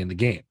 get to play in the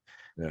game.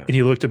 Yeah. And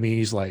he looked at me.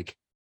 He's like,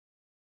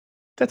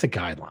 that's a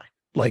guideline.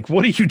 Like,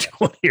 what are you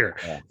doing here?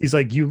 Yeah. He's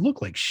like, you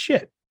look like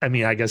shit. I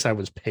mean, I guess I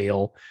was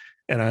pale.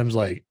 And I was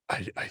like,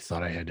 I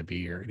thought I had to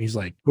be here. And he's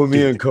like, Put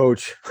me in, dude,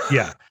 coach.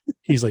 yeah.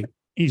 He's like,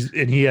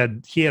 he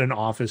had an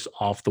office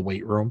off the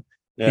weight room.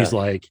 Yeah. He's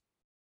like,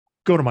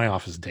 go to my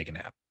office and take a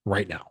nap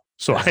right now.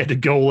 So I had to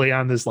go lay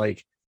on this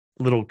like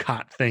little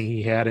cot thing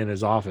he had in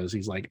his office.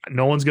 He's like,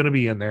 no one's going to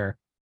be in there.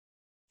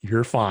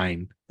 You're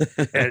fine.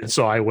 And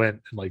so I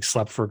went and like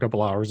slept for a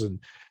couple hours and,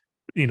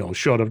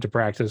 showed up to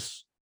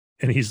practice.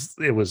 And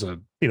it was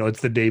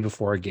it's the day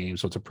before a game.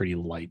 So it's a pretty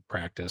light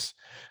practice.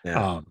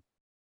 Yeah.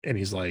 And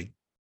he's like,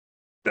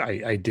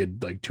 I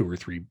did like 2 or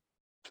 3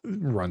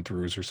 run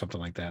throughs or something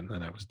like that. And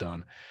then I was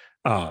done.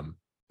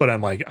 But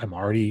I'm like, I'm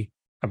already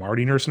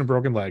nursing a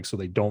broken leg. So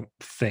they don't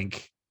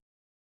think,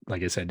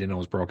 like I said, I didn't know it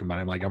was broken, but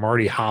I'm like, I'm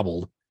already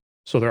hobbled.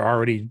 So they're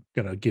already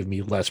going to give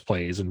me less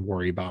plays and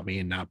worry about me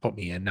and not put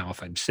me in now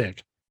if I'm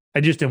sick. I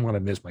just didn't want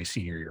to miss my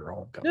senior year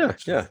homecoming. Yeah.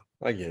 Yeah.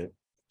 I get it.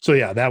 So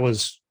yeah, that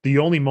was the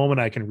only moment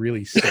I can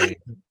really say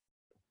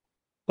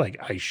like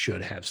I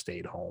should have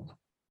stayed home.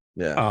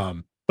 Yeah.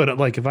 But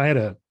like if I had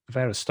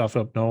a stuffed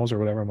up nose or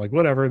whatever, I'm like,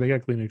 whatever, they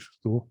got Kleenex at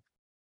school.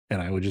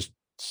 And I would just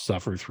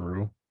suffer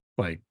through.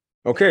 Like,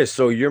 okay,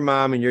 so your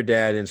mom and your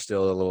dad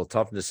instilled a little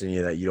toughness in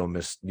you that you don't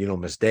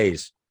miss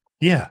days.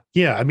 yeah.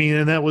 I mean,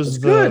 and that was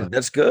Good.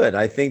 That's good.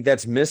 I think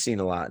that's missing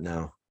a lot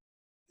now.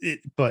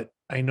 But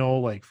I know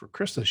like for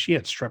Krista, she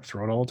had strep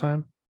throat all the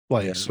time.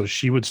 Like, Yeah. so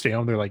she would stay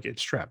home there like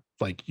it's strep.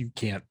 Like you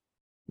can't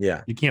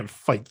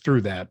fight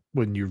through that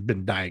when you've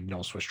been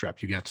diagnosed with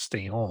strep. You got to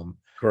stay home.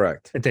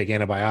 Correct. And take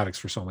antibiotics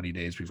for so many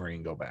days before you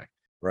can go back.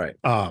 Right.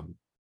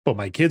 But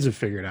my kids have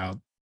figured out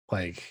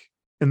like,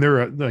 and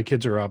the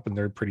kids are up and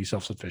they're pretty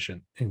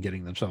self-sufficient in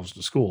getting themselves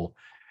to school.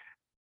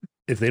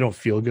 If they don't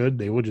feel good,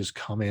 they will just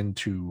come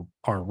into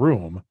our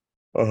room,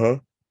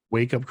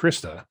 wake up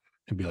Krista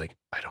and be like,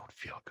 I don't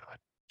feel good.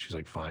 She's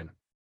like, fine,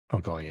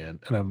 I'll call you in.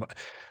 And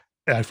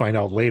I find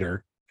out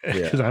later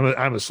because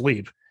I'm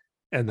asleep.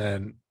 And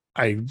then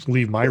I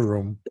leave my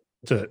room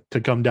to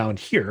come down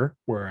here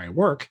where I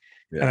work.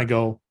 Yeah. And I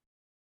go,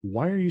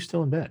 why are you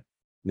still in bed?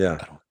 Yeah.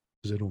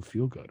 Because I don't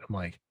feel good. I'm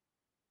like,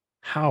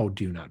 how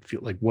do you not feel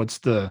like what's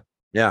the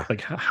Yeah.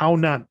 like how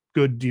not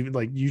good do you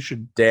like you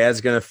should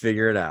Dad's gonna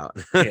figure it out.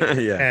 yeah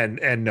Yeah.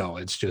 and no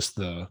it's just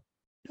the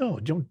no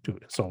don't do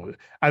it so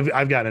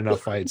I've got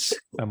enough fights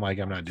I'm like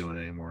I'm not doing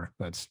it anymore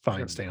that's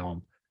fine stay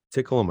home.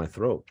 Tickle in my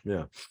throat.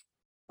 Yeah.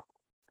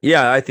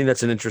 Yeah, I think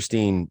that's an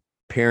interesting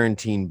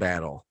parenting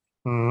battle.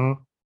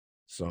 Mm-hmm.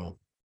 So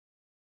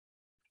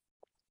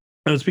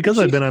And it's because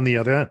I've been on the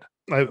other end.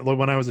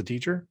 When I was a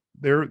teacher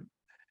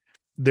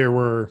there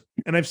were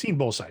and I've seen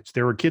both sides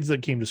there were kids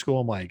that came to school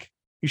I'm like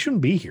you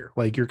shouldn't be here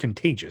like you're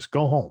contagious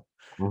go home.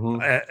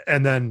 mhm.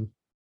 And then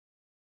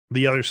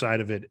the other side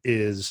of it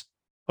is,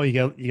 oh, you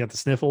got the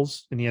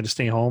sniffles and you had to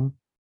stay home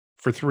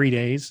for 3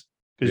 days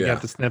because you got Yeah.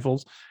 the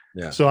sniffles.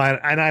 Yeah. So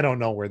I don't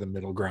know where the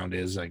middle ground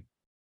is. Like,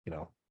 you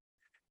know,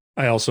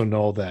 I also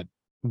know that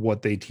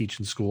what they teach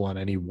in school on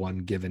any one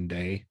given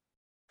day,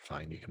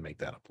 fine, you can make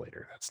that up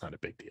later. That's not a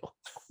big deal.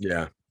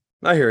 Yeah.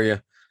 I hear you.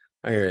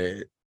 I hear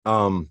you.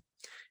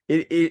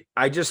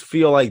 I just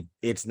feel like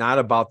it's not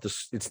about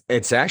this.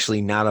 It's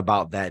actually not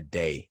about that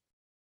day.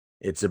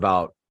 It's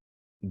about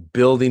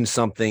building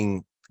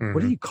something.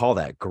 What do Mhm. you call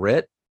that?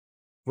 Grit?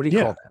 What do you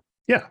Yeah, call that?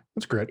 yeah,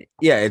 that's great.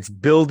 Yeah, it's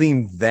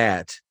building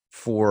that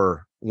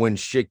for when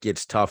shit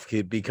gets tough.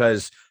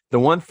 Because the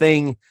one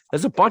thing,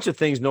 there's a bunch of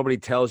things nobody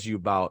tells you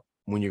about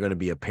when you're going to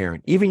be a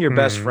parent. Even your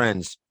best Mhm.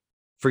 friends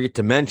forget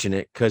to mention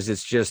it because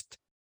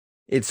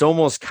it's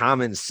almost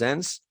common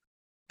sense,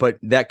 but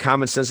that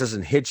common sense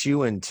doesn't hit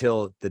you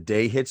until the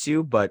day hits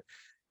you. But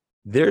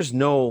there's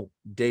no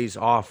days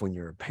off when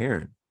you're a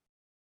parent.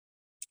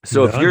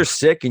 So if you're None.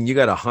 sick and you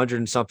got 100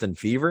 and something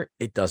fever,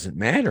 it doesn't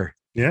matter.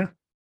 Yeah,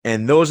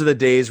 And those are the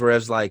days where I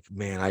was like,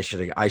 man, I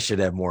should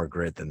have more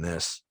grit than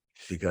this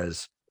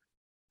because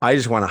I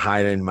just want to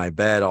hide in my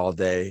bed all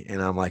day. And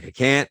I'm like, I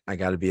can't. I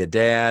got to be a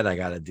dad. I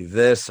got to do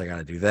this. I got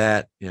to do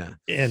that. Yeah.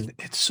 and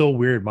it's so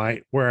weird.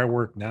 Where I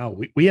work now,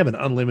 we have an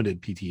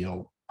unlimited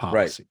PTO Right.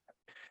 policy.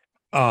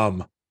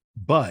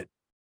 But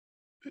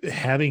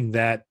having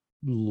that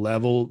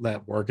level,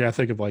 that work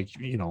ethic of like,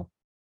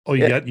 oh,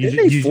 you Yeah. got Did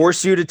they you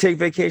force you to take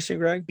vacation,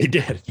 Greg? they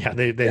did. Yeah,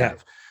 they Yeah.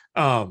 have.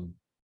 Um,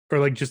 or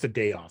like just a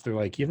day off. They're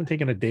like, you haven't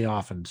taken a day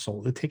off, and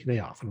so they take a day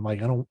off. And I'm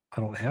like, I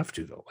don't have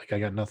to though. Like I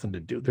got nothing to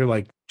do. They're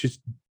like, just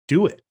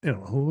do it. All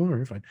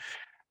right, fine.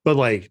 But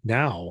like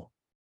now,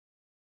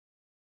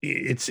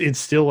 it's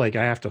still like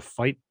I have to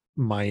fight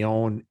my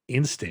own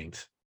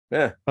instinct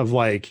Yeah. of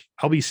like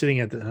I'll be sitting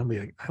at the and I'll be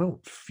like, I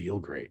don't feel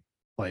great.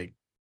 Like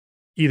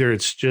either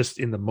it's just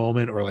in the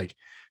moment or like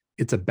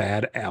it's a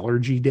bad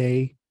allergy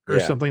day or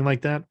Yeah. something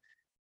like that.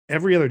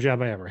 Every other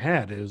job I ever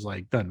had, it was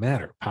like, doesn't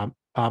matter.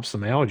 Pop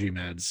some allergy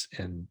meds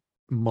and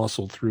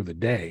muscle through the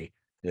day.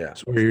 Yeah.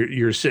 So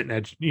you're sitting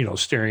at,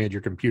 staring at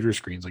your computer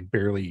screens, like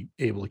barely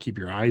able to keep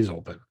your eyes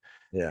open.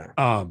 Yeah.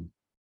 Um,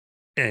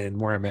 and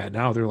where I'm at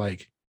now, they're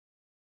like,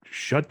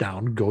 shut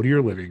down, go to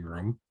your living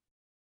room.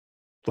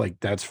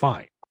 Like, that's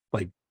fine.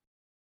 Like,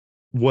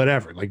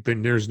 whatever. Like,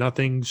 then there's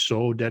nothing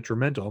so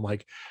detrimental. I'm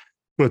like,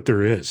 but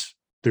there is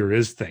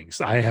things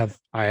I have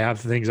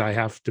things I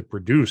have to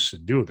produce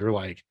and do. They're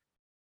like,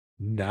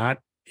 not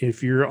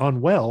if you're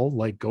unwell,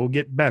 like go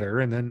get better.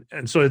 And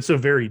so it's a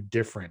very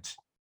different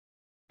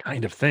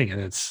kind of thing. And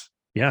it's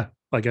yeah,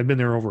 like I've been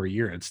there over a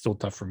year and it's still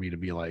tough for me to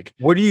be like,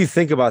 What do you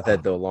think about that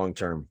um, though, long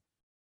term?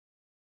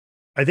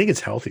 I think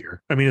it's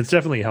healthier. I mean, it's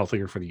definitely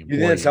healthier for the You think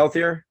it's employee.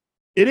 healthier?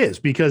 It is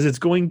because it's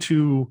going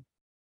to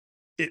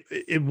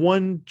it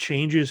one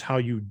changes how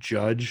you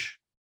judge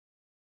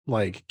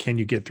like can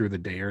you get through the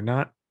day or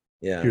not.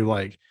 Yeah. You're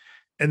like,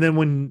 and then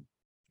when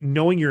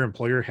knowing your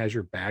employer has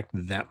your back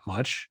that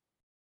much,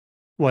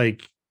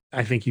 like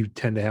I think you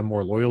tend to have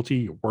more loyalty,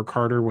 you work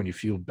harder when you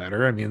feel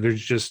better. I mean,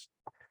 there's just,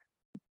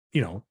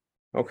 you know,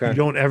 you Okay.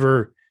 don't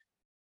ever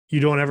you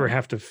don't ever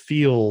have to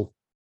feel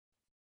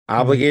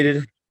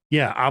Obligated?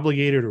 yeah,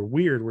 obligated or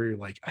weird where you're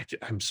like,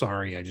 I'm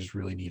sorry, I just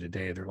really need a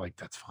day. They're like,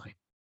 that's fine.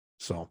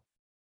 So,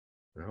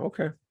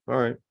 Okay. All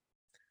right.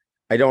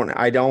 I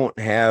don't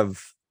have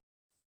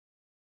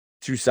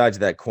two sides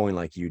of that coin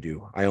like you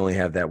do. I only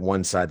have that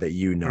one side that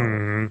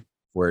mhm,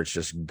 where it's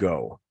just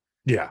go.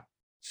 yeah,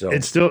 So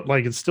it's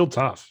still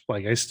tough.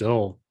 Like I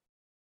still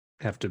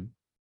have to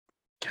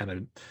kind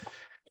of,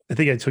 I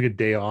think I took a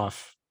day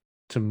off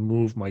to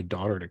move my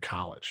daughter to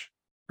college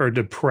or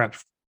to prep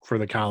for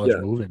the college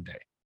yeah, move-in day.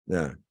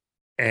 yeah,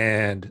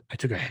 And I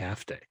took a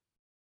half day.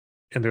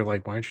 And they're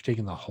like, why aren't you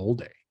taking the whole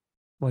day?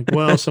 I'm like,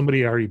 well,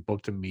 somebody already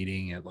booked a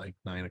meeting at like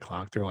 9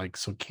 o'clock. They're like,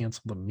 so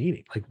cancel the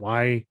meeting. Like,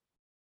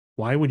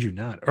 why would you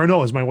not? Or no,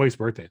 it was my wife's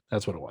birthday.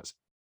 That's what it was.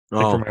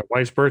 Like for oh, my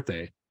wife's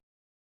birthday.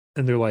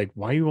 And they're like,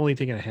 why are you only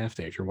taking a half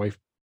day? It's your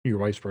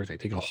wife's birthday.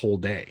 Take a whole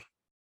day.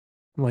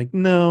 I'm like,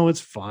 no,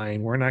 it's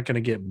fine. We're not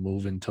gonna get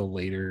moving till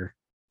later.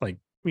 Like,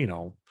 you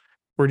know,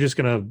 we're just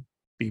gonna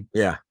be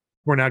yeah,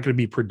 we're not gonna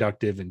be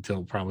productive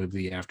until probably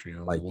the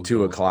afternoon. like We'll two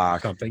go do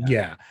o'clock. something.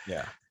 Yeah,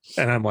 Yeah.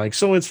 yeah, And I'm like,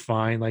 so it's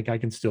fine. Like I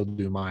can still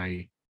do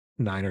my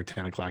 9 or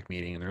 10 o'clock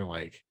meeting. And they're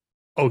like,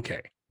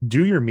 okay,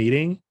 do your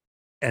meeting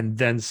and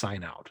then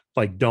sign out.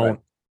 Like right.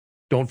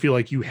 don't feel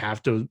like you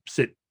have to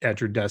sit at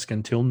your desk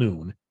until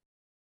noon.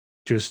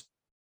 Just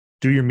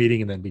do your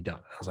meeting and then be done.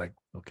 I was like,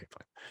 okay,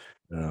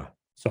 fine. Yeah.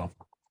 So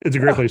it's a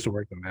great place to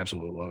work. I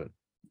absolutely love it.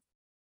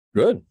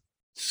 Good.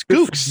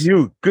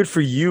 Skooks. Good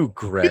for you,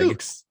 Greg.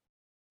 Skooks.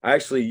 I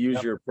actually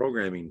use your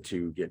programming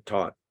to get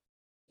taught.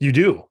 You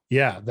do.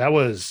 Yeah.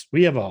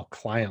 We have a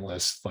client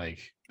list.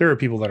 Like there are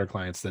people that are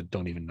clients that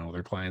don't even know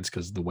they're clients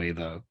because the way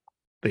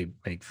they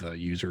make the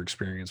user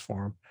experience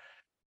for them.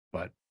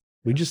 But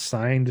we just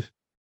signed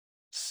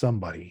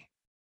somebody.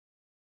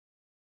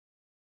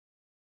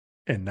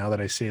 And now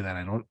that I say that,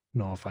 I don't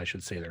know if I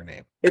should say their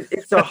name.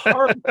 It's a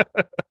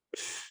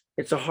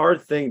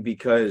hard thing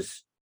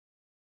because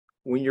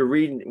when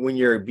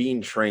you're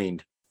being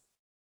trained,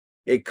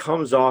 it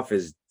comes off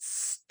as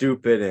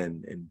stupid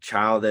and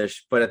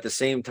childish, but at the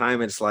same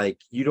time, it's like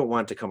you don't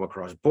want to come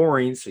across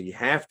boring, so you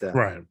have to.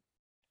 Right.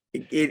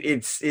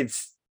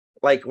 It's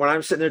like when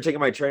I'm sitting there taking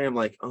my training, I'm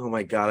like, oh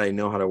my god, I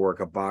know how to work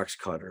a box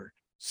cutter.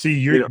 See,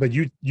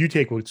 you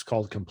take what's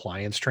called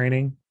compliance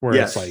training, where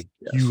it's like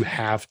you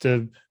have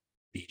to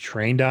be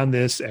trained on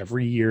this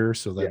every year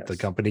so that the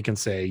company can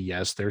say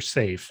yes, they're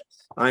safe.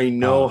 I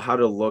know how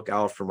to look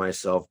out for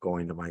myself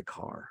going to my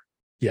car.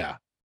 Yeah.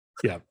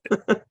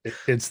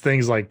 It's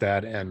things like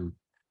that, and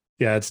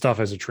it's tough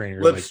as a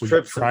trainer. Flips,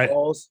 trips, and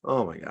falls.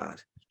 Oh my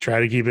god! Try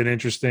to keep it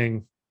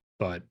interesting,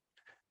 but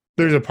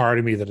there's a part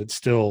of me that it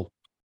still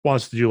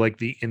wants to do like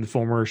the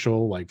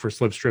infomercial, like for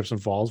slips, trips,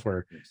 and falls,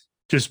 where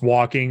just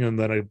walking and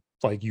then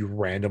you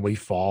randomly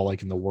fall,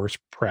 like in the worst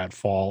prat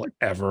fall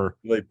ever.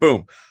 Like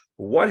boom,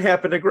 what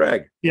happened to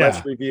Greg? Yeah.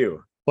 Let's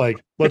review.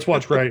 Like let's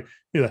watch Greg.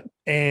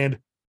 And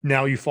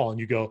now you fall and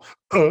you go,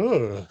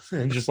 oh,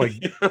 and just like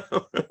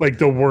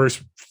the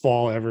worst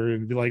fall ever,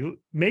 and be like,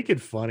 make it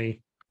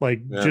funny.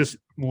 Like just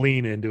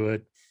lean into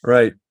it.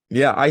 Right.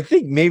 Yeah. I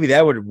think maybe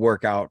that would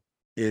work out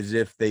is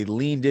if they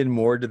leaned in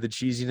more to the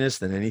cheesiness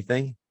than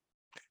anything.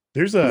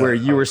 There's where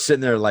you were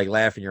sitting there like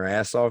laughing your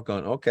ass off,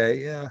 going,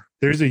 okay, yeah.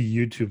 There's a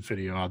YouTube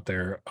video out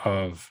there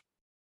of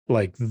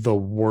like the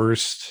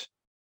worst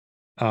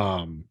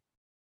like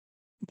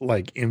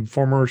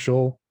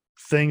infomercial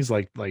things,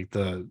 like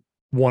the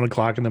 1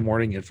 o'clock in the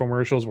morning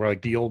infomercials where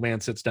like the old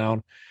man sits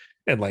down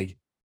and like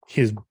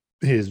his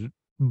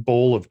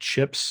bowl of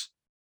chips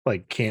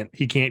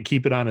he can't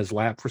keep it on his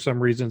lap for some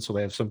reason, so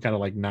they have some kind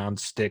of like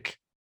non-stick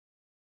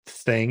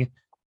thing,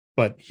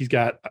 but he's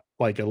got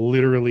like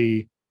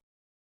literally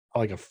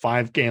like a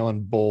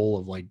 5-gallon bowl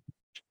of like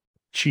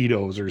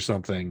Cheetos or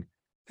something,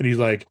 and he's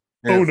like,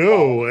 oh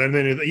no, and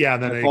then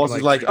it falls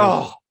like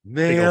oh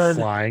man, they go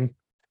flying.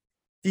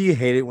 Do you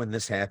hate it when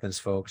this happens,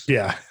 folks?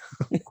 Yeah.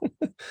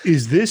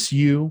 Is this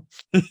you?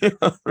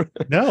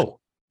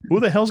 No. Who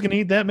the hell's gonna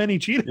eat that many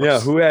Cheetos?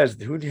 Yeah, who has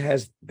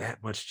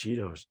that much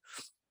Cheetos?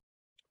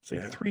 It's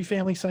like 3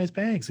 family-sized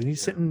bags, and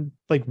he's sitting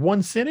like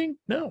one sitting?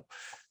 No.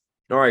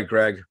 All right,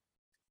 Greg.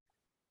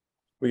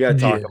 We gotta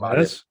talk about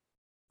it.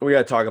 We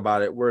gotta talk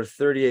about it. We're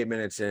 38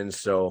 minutes in,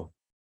 so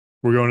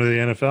we're going to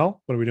the NFL.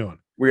 What are we doing?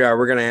 We are.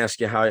 We're gonna ask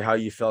you how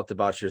you felt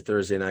about your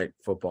Thursday night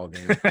football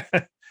game.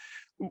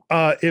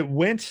 It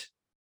went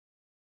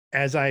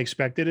as I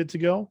expected it to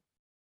go,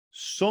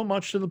 so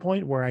much to the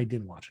point where I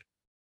didn't watch it.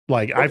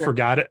 Like I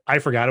forgot it. I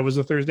forgot it was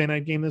a Thursday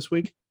night game this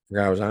week.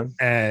 Yeah, I was on.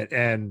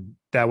 And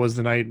that was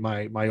the night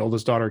my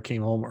oldest daughter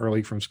came home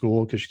early from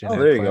school because she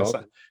didn't have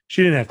class.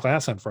 She didn't have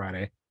class on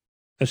Friday.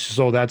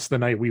 So that's the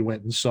night we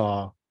went and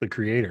saw The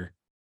Creator.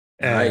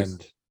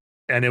 And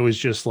it was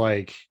just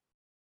like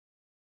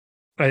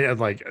we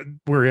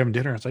were having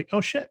dinner. It's like,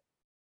 oh shit,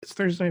 it's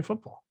Thursday night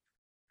football.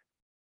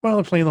 Well,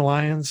 they're playing the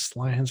Lions.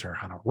 Lions are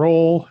on a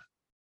roll.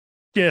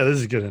 Yeah,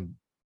 this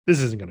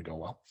isn't gonna go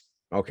well.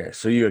 Okay,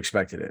 so you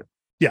expected it.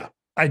 Yeah.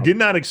 I did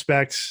not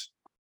expect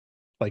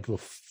like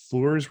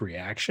LaFleur's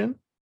reaction.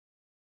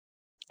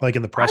 Like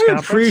in the press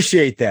conference. I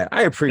appreciate that.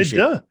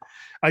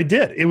 I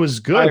did. It was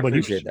good. I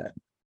appreciate that.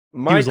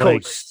 My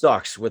coach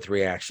sucks with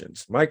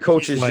reactions. My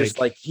coach is just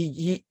like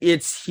he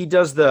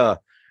does the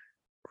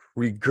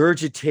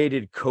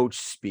regurgitated coach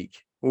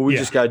speak. Well, we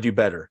just got to do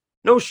better.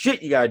 No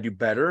shit, you got to do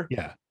better.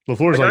 Yeah.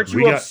 LaFleur's like, aren't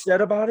you upset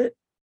about it?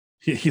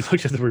 He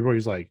looked at the report.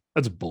 He's like,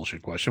 that's a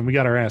bullshit question. We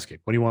got our ass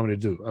kicked. What do you want me to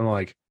do? I'm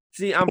like,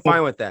 see, I'm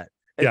fine with that.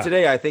 And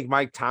today, I think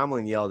Mike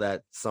Tomlin yelled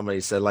at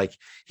somebody,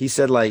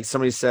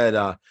 somebody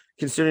said,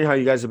 considering how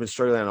you guys have been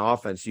struggling on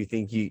offense, you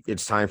think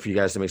it's time for you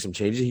guys to make some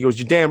changes? He goes,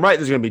 you're damn right.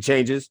 There's going to be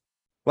changes.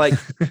 Like,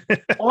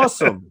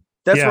 awesome.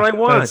 That's what I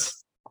want.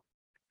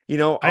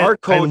 Our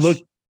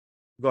coach.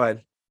 Go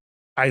ahead.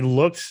 I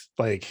looked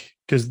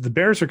because the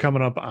Bears are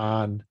coming up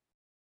on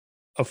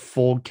a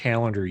full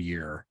calendar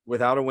year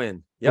without a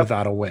win. Yep.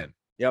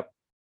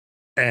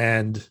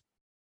 And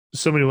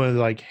somebody was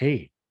like,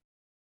 hey,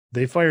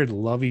 they fired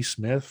Lovie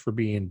Smith for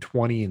being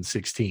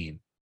 20-16.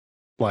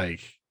 Like,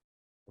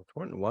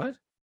 what?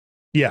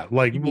 Yeah,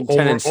 like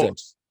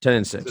 10-6.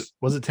 10-6.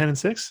 Was it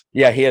 10-6?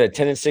 Yeah, he had a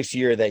 10-6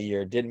 year that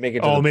year. Didn't make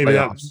it to the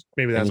playoffs.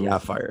 Maybe that's he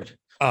got fired.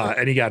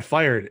 And he got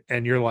fired,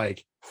 and you're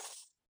like,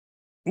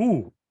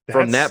 ooh.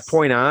 From that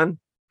point on,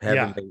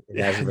 nothing.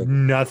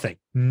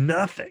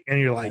 And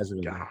you're like,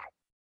 God.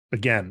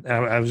 Again,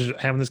 I was just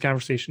having this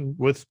conversation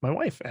with my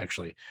wife,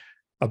 actually.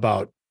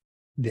 about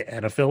the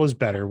NFL is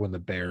better when the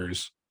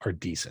Bears are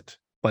decent.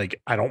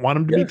 Like, I don't want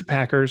them to Yeah. beat the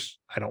Packers.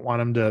 I don't want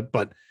them to,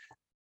 but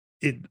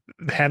it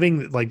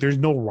having like there's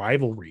no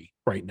rivalry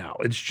right now.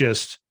 It's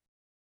just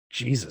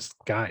Jesus,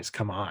 guys,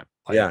 come on.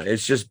 Like, Yeah,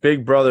 it's just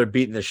big brother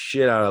beating the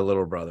shit out of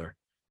little brother.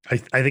 I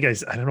think I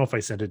don't know if I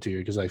sent it to you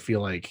because I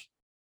feel like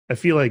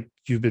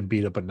you've been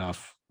beat up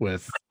enough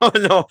with Oh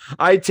no,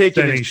 I take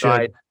it in sending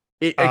stride.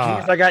 shit.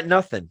 I got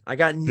nothing. I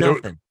got There,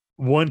 nothing.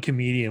 one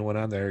comedian went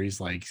on there. He's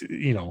like,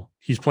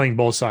 he's playing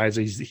both sides.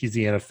 He's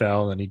the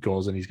NFL, and then he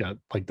goes and he's got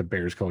like the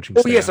Bears coaching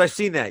Oh yes, staff, I've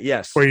seen that.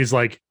 Yes. where he's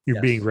like,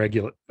 "You're being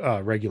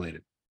Yes.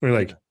 regulated." We're Yeah.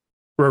 like,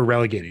 "We're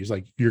relegated." He's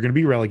like, "You're going to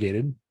be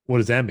relegated." What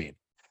does that mean?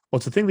 Well,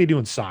 it's the thing they do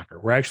in soccer.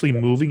 We're actually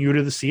moving you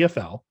to the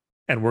CFL,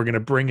 and we're going to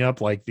bring up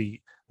like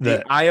The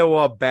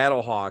Iowa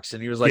Battlehawks,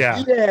 and he was like,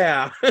 yeah,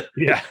 "Yeah,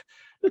 yeah.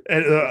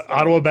 And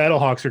Ottawa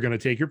Battlehawks are going to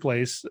take your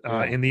place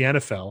yeah. in the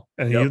NFL,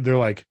 and Yep. they're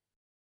like,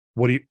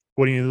 what do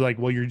you like?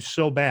 Well, you're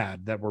so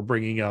bad that we're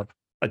bringing up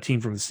a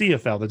team from the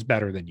CFL that's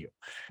better than you."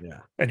 Yeah."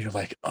 And you're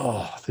like,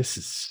 oh, this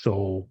is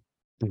so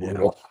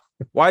brutal.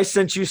 Well, I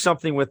sent you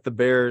something with the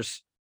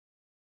Bears.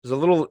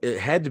 It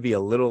had to be a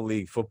little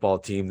league football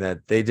team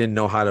that they didn't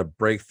know how to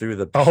break through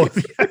the. Oh,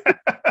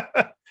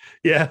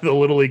 yeah. The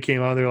Little League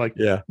came out. They're like,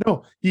 Yeah.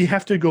 no, you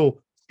have to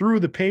go through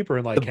the paper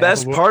and like The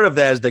best part of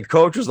that is the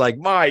coach was like,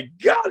 "My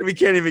God, we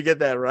can't even get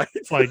that right."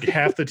 Like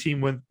half the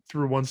team went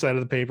through one side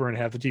of the paper and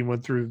half the team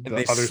went through the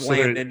they other.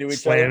 slammed into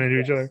each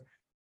other.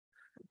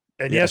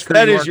 And yes,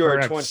 that you is are your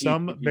correct. 20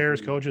 Some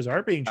Bears coaches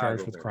are being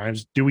charged with Bears.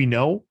 crimes. Do we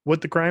know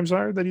what the crimes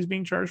are that he's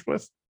being charged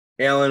with?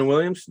 Alan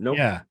Williams? Nope.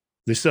 Yeah.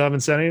 They still haven't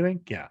said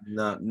anything? Yeah.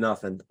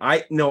 Nothing.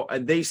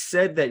 They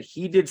said that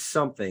he did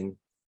something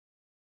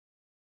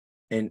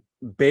and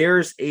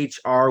Bears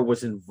HR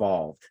was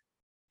involved.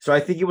 So I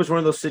think it was one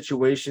of those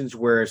situations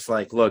where it's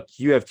like, look,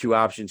 you have two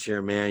options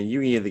here, man. You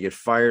can either get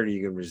fired or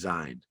you can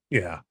resign.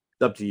 Yeah.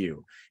 It's up to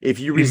you. If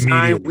you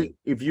resign,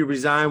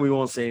 we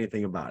won't say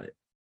anything about it.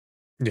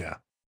 Yeah.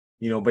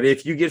 But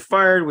if you get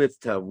fired with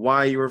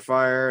why you were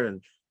fired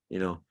and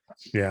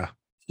yeah.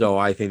 So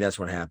I think that's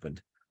what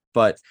happened.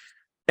 But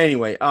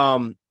anyway,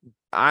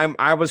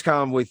 I was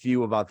kind of with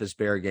you about this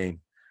Bear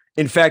game.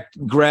 In fact,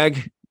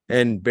 Greg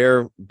and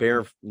Bear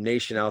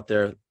Nation out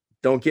there,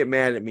 don't get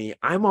mad at me.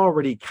 I'm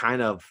already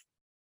kind of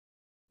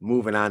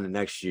moving on to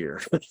next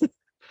year.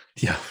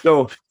 Yeah.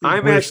 So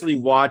I'm actually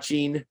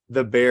watching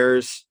the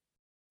Bears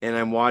and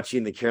I'm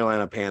watching the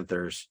Carolina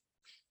Panthers.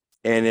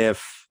 And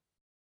if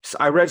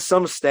I read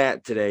some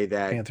stat today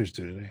that Panthers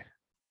do today.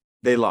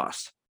 They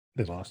lost.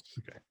 They lost.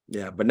 Okay.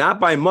 Yeah, but not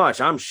by much.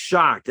 I'm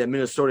shocked that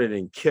Minnesota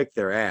didn't kick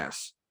their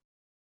ass.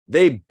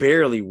 They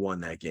barely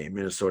won that game.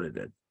 Minnesota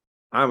did.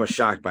 I'm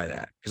shocked by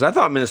that because I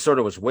thought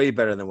Minnesota was way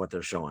better than what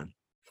they're showing.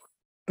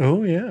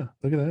 Oh, yeah.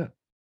 Look at that.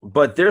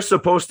 But they're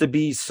supposed to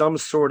be some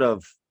sort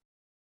of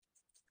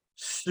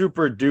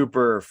super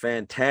duper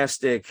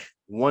fantastic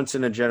once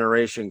in a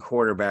generation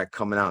quarterback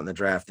coming out in the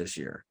draft this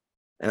year.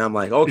 And I'm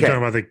like, okay. You're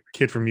talking about the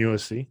kid from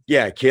USC?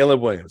 Yeah,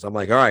 Caleb Williams. I'm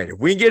like, all right, if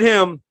we get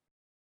him,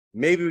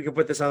 maybe we can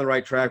put this on the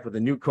right track with a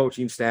new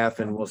coaching staff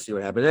and we'll see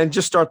what happens. And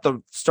just start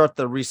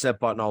the reset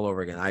button all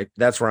over again.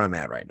 That's where I'm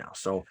at right now.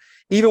 So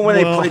even when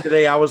they played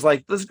today, I was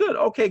like, that's good.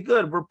 Okay,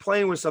 good. We're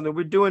playing with something.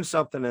 We're doing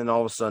something. And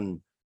all of a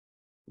sudden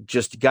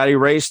just got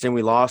erased and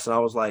we lost. And I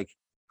was like,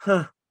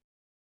 huh.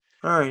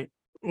 All right.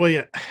 Well,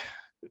 yeah.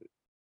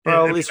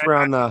 Well, at least we're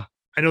on the.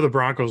 I know the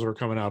Broncos were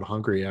coming out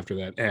hungry after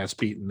that ass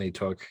beating they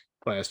took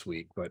last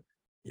week, but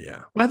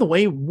yeah. By the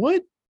way,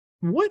 what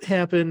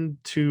happened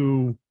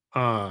to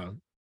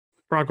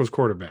Broncos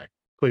quarterback?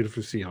 Played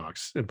for the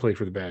Seahawks and played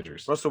for the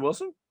Badgers. Russell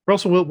Wilson?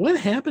 What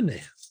happened to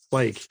him?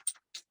 Like,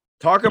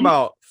 talk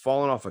about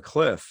falling off a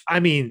cliff. I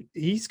mean,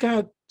 he's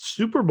got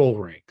Super Bowl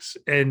rings,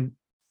 and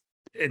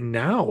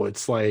now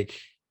it's like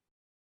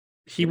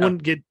he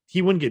wouldn't get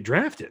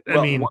drafted. Well,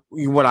 I mean,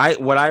 what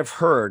I've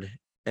heard,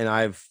 and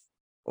I've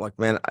like,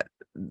 man,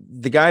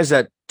 the guys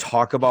that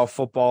talk about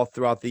football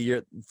throughout the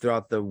year,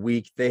 throughout the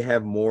week, they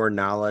have more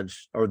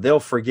knowledge, or they'll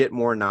forget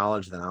more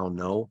knowledge than I'll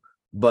know.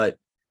 But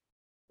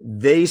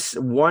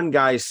one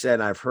guy said,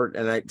 I've heard,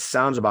 and it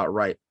sounds about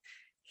right,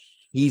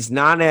 he's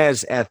not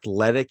as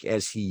athletic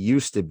as he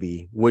used to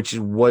be, which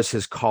was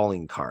his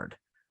calling card.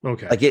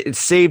 Okay. Like it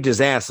saved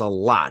his ass a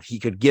lot. He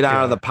could get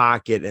out of the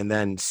pocket and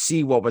then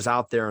see what was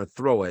out there and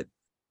throw it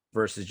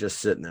versus just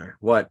sitting there.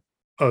 What?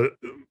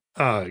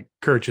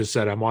 Kurt just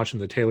said, I'm watching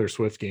the Taylor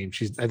Swift game.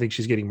 I think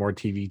she's getting more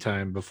TV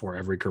time before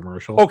every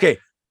commercial. Okay.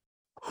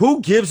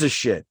 Who gives a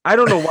shit? I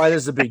don't know why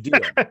this is a big deal.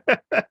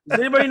 Does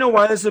anybody know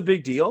why this is a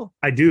big deal?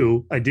 I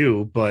do,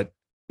 but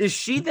is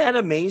she that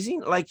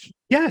amazing? Like,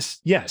 yes.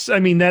 I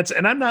mean,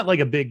 and I'm not like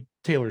a big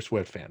Taylor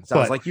Swift fan.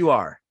 Sounds like you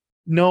are.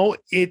 No,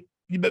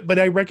 but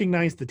I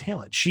recognize the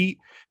talent. She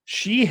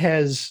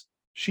has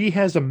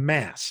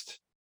amassed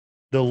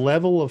the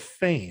level of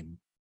fame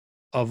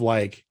of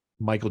like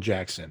Michael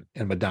Jackson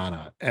and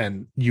Madonna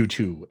and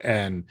U2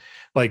 and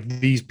like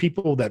these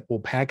people that will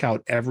pack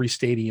out every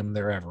stadium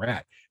they're ever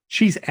at.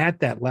 She's at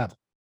that level.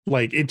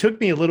 Like it took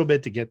me a little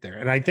bit to get there.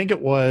 And I think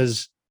it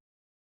was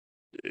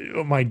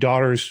my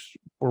daughters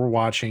were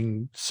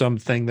watching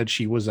something that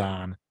she was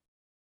on,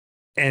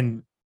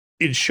 and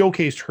it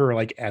showcased her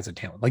like as a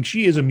talent. Like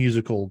she is a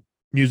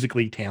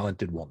musically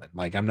talented woman.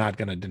 Like I'm not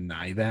going to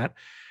deny that,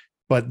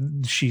 but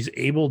she's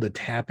able to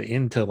tap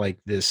into like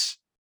this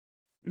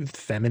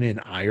feminine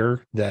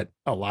ire that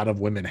a lot of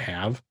women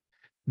have,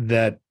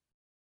 that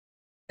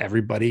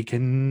everybody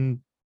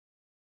can,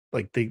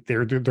 like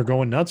they're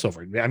going nuts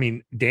over it. I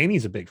mean,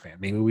 Danny's a big fan.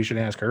 Maybe we should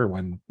ask her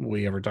when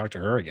we ever talk to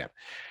her again.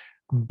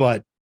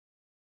 But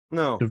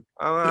No, the,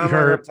 I'm not going to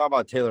her talk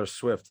about Taylor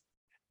Swift.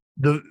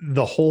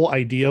 the whole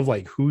idea of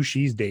like who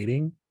she's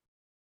dating,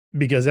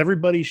 because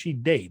everybody she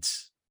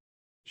dates,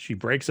 she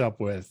breaks up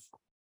with,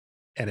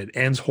 and it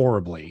ends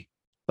horribly,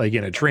 like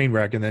in a train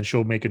wreck, and then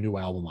she'll make a new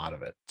album out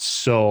of it.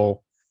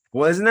 So,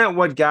 Well, isn't that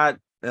what got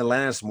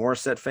Alanis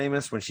Morissette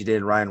famous when she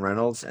dated Ryan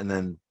Reynolds? And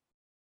then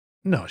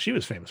no, she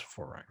was famous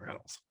before Ryan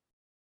Reynolds.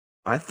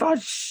 I thought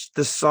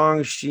the song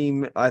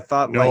I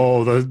thought like,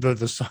 No,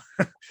 the song,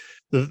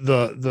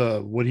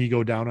 the would he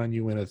go down on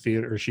you in a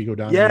theater, or she go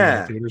down on you in a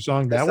yeah, theater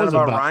song? that's That not was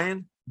about about,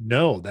 Ryan.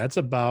 no, that's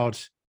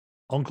about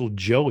Uncle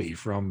Joey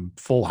from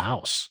Full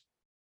House,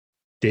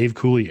 Dave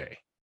Coulier.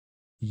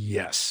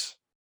 Yes,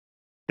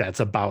 that's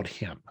about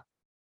him.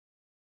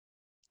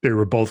 They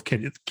were both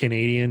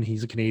Canadian.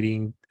 He's a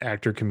Canadian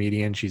actor,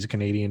 comedian. She's a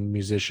Canadian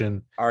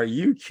musician. Are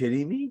you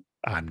kidding me?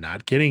 I'm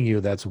not kidding you.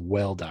 That's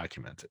well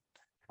documented.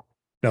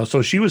 No,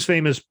 so she was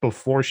famous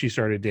before she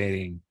started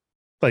dating.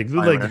 Ryan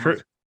Like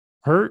Reynolds?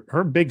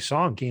 her big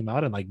song came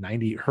out in like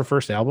 90. Her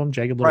first album,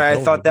 Jagged Little Right.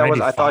 Pill, like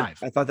 95.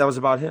 I thought that was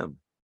about him.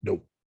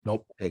 Nope,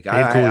 nope. Like, Dave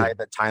I Coulier. had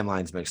the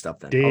timelines mixed up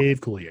then. Okay. Dave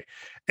Coulier.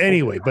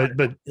 Anyway,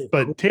 Okay.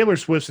 but Taylor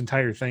Swift's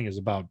entire thing is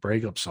about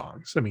breakup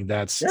songs. I mean,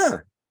 that's, Yeah.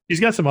 she's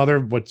got some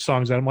other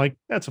songs that I'm like,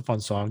 that's a fun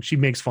song. She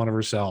makes fun of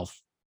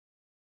herself,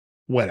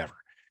 whatever.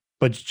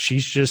 But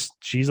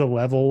she's a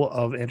level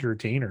of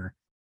entertainer.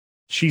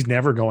 She's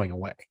never going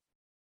away.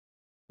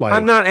 Like,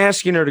 I'm not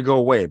asking her to go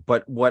away,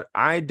 but what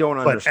I don't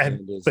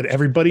understand is, but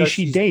everybody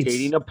she she's dates,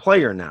 dating a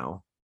player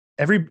now.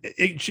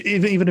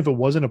 Even if it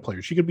wasn't a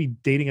player, she could be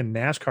dating a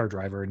NASCAR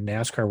driver, and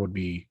NASCAR would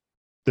be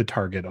the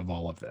target of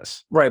all of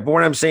this. Right. But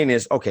what I'm saying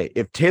is, okay,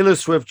 if Taylor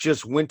Swift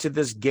just went to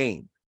this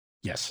game,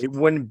 yes, it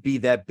wouldn't be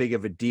that big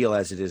of a deal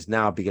as it is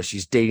now because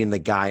she's dating the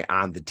guy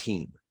on the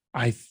team.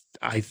 I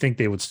think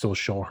they would still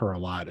show her a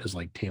lot as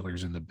like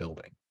Taylor's in the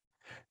building.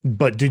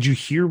 But did you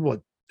hear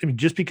what, I mean,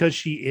 just because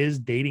she is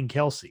dating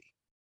Kelsey,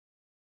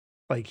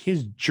 like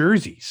his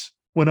jerseys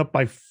went up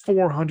by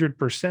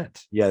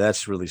 400%. Yeah,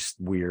 that's really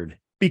weird.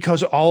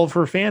 Because all of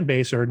her fan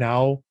base are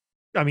now,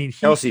 I mean,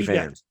 Kelsey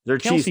fans. They're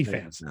Kelsey Chiefs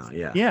fans now.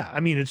 Yeah. Yeah. I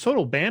mean, it's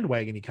total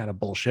bandwagony kind of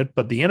bullshit,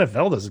 but the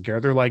NFL doesn't care.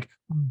 They're like,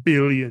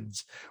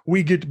 billions.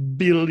 We get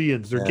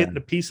billions. They're getting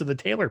a piece of the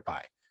Taylor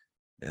pie.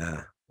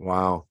 Yeah.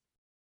 Wow.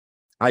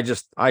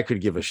 I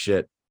could give a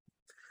shit.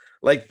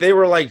 Like they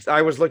were like,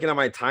 I was looking at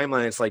my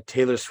timeline. It's like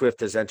Taylor Swift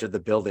has entered the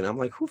building. I'm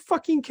like, who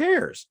fucking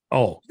cares?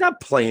 Oh, He's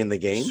not playing the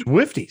game.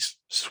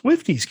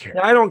 Swifties care.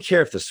 Yeah, I don't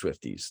care if the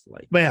Swifties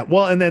like. Man,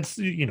 well, and that's,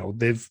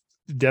 they've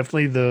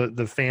definitely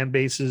the fan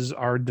bases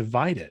are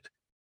divided.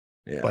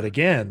 Yeah. But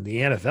again, the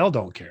NFL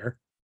don't care.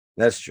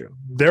 That's true.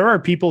 There are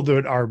people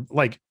that are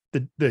like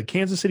the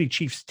Kansas City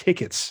Chiefs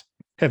tickets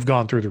have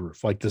gone through the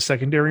roof, like the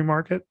secondary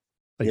market,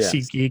 like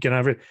SeatGeek and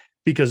everything,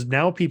 because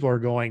now people are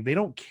going, they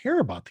don't care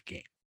about the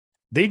game.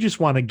 They just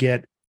want to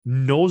get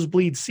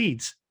nosebleed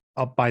seats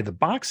up by the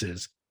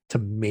boxes to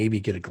maybe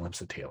get a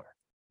glimpse of Taylor.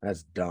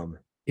 That's dumb.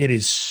 It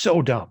is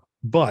so dumb.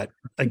 But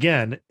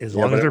again, as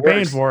long as they're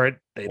paying for it,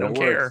 they don't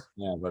care.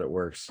 Yeah, but it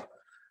works.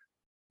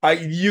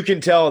 You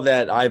can tell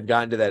that I've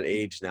gotten to that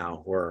age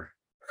now where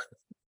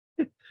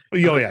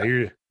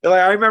You're like,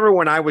 I remember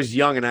when I was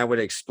young and I would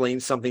explain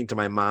something to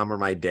my mom or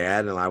my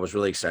dad and I was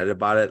really excited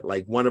about it.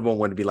 Like one of them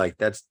would be like,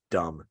 that's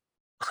dumb.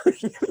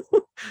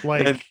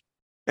 like,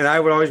 and I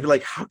would always be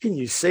like, how can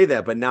you say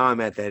that? But now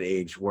I'm at that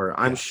age where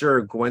I'm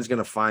sure Gwen's going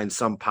to find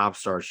some pop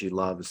star she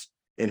loves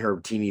in her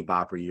teeny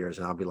bopper years.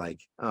 And I'll be like,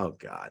 oh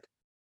God.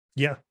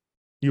 Yeah,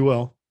 you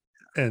will.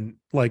 And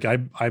like,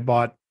 I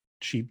bought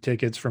cheap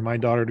tickets for my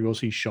daughter to go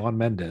see Shawn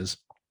Mendes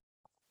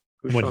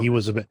when he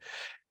was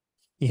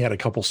he had a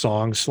couple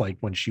songs like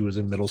when she was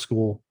in middle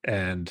school,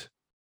 and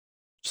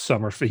he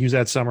was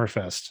at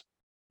Summerfest,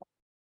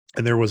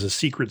 and there was a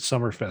secret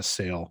Summerfest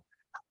sale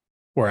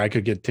where I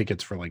could get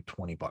tickets for like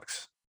 $20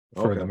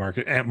 for the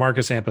market at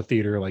Marcus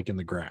Amphitheater, like in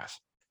the grass.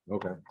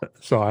 Okay.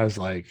 So I was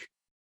like,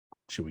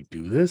 should we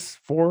do this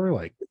for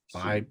like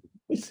buy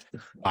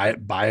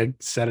a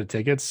set of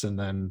tickets and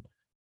then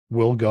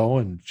we'll go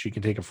and she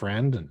can take a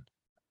friend? And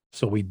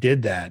so we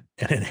did that,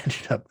 and it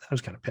ended up, I was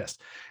kind of pissed.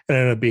 It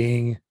ended up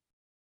being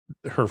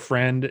her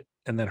friend,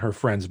 and then her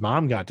friend's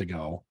mom got to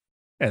go,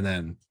 and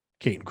then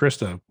Kate and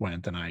Krista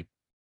went, and I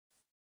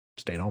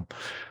stayed home.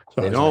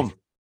 So like,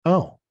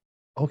 oh,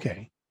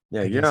 okay.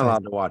 Yeah, you're not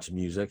allowed to watch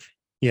music.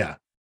 Yeah.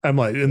 I'm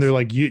like, and they're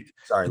like,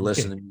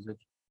 listen to music.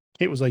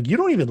 Kate was like, you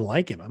don't even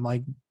like him. I'm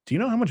like, do you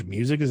know how much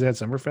music is at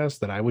Summerfest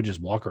that I would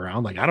just walk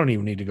around? Like, I don't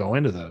even need to go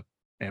into the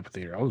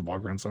amphitheater. I was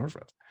walking around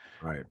Summerfest.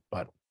 Right.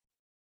 But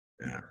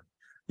yeah.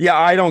 Yeah,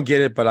 I don't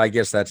get it, but I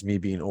guess that's me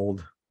being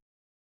old.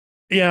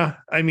 Yeah,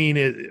 I mean,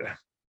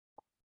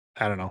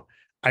 I don't know.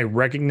 I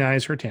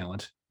recognize her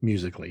talent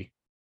musically.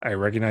 I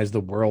recognize the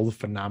world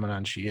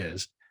phenomenon she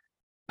is.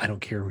 I don't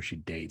care who she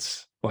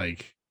dates.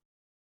 Like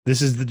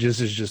this is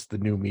just the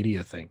new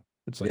media thing.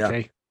 It's like, Yeah.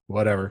 hey,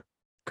 whatever.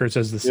 Kurt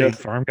says the Yeah.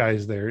 State Farm guy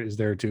is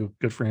there too.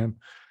 Good for him.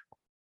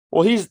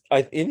 Well, isn't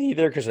he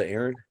there because of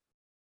Aaron?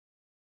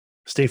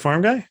 State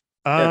Farm guy.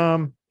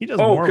 Yeah. He does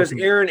Oh, more with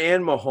because Aaron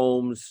and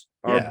Mahomes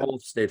are yeah,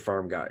 both State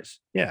Farm guys.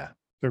 yeah.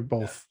 They're Yeah.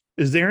 both.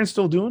 Is Aaron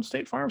still doing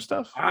State Farm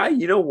stuff?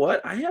 You know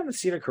what? I haven't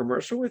seen a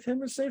commercial with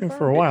him at State For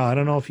Farm. a while. I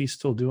don't know if he's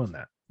still doing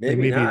that.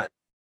 Maybe not.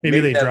 Maybe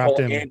Maybe they that dropped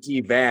whole him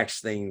anti-vax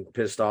thing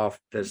pissed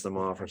them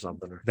off or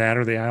something. that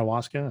or the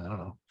ayahuasca. I don't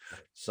know.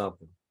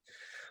 Something.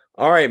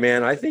 All right,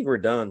 man. I think we're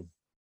done.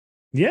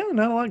 Yeah,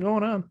 not a lot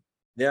going on.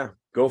 Yeah,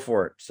 go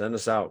for it. Send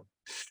us out.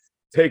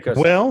 Take us.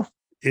 Well,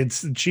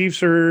 it's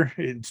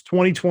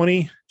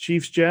 2020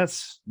 Chiefs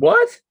Jets.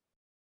 What?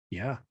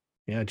 Yeah.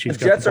 Yeah. The Chiefs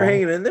Jets are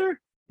hanging in there?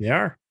 They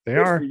are. They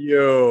Good are. for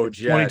you,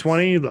 Jets.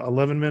 2020,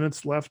 11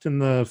 minutes left in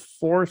the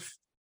fourth.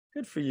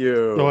 Good for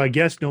you. So I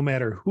guess no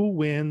matter who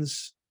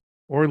wins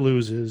or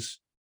loses,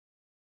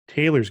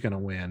 Taylor's going to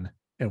win.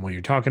 And when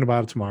you're talking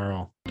about it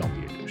tomorrow, don't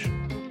be a douche.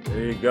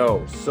 There you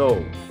go.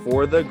 So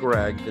for the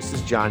Greg, this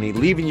is Johnny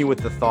leaving you with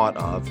the thought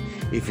of,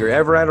 if you're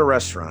ever at a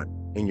restaurant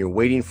and you're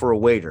waiting for a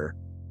waiter,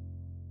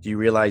 do you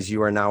realize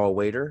you are now a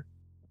waiter?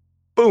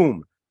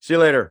 Boom. See you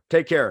later.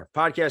 Take care.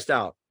 Podcast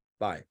out.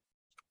 Bye.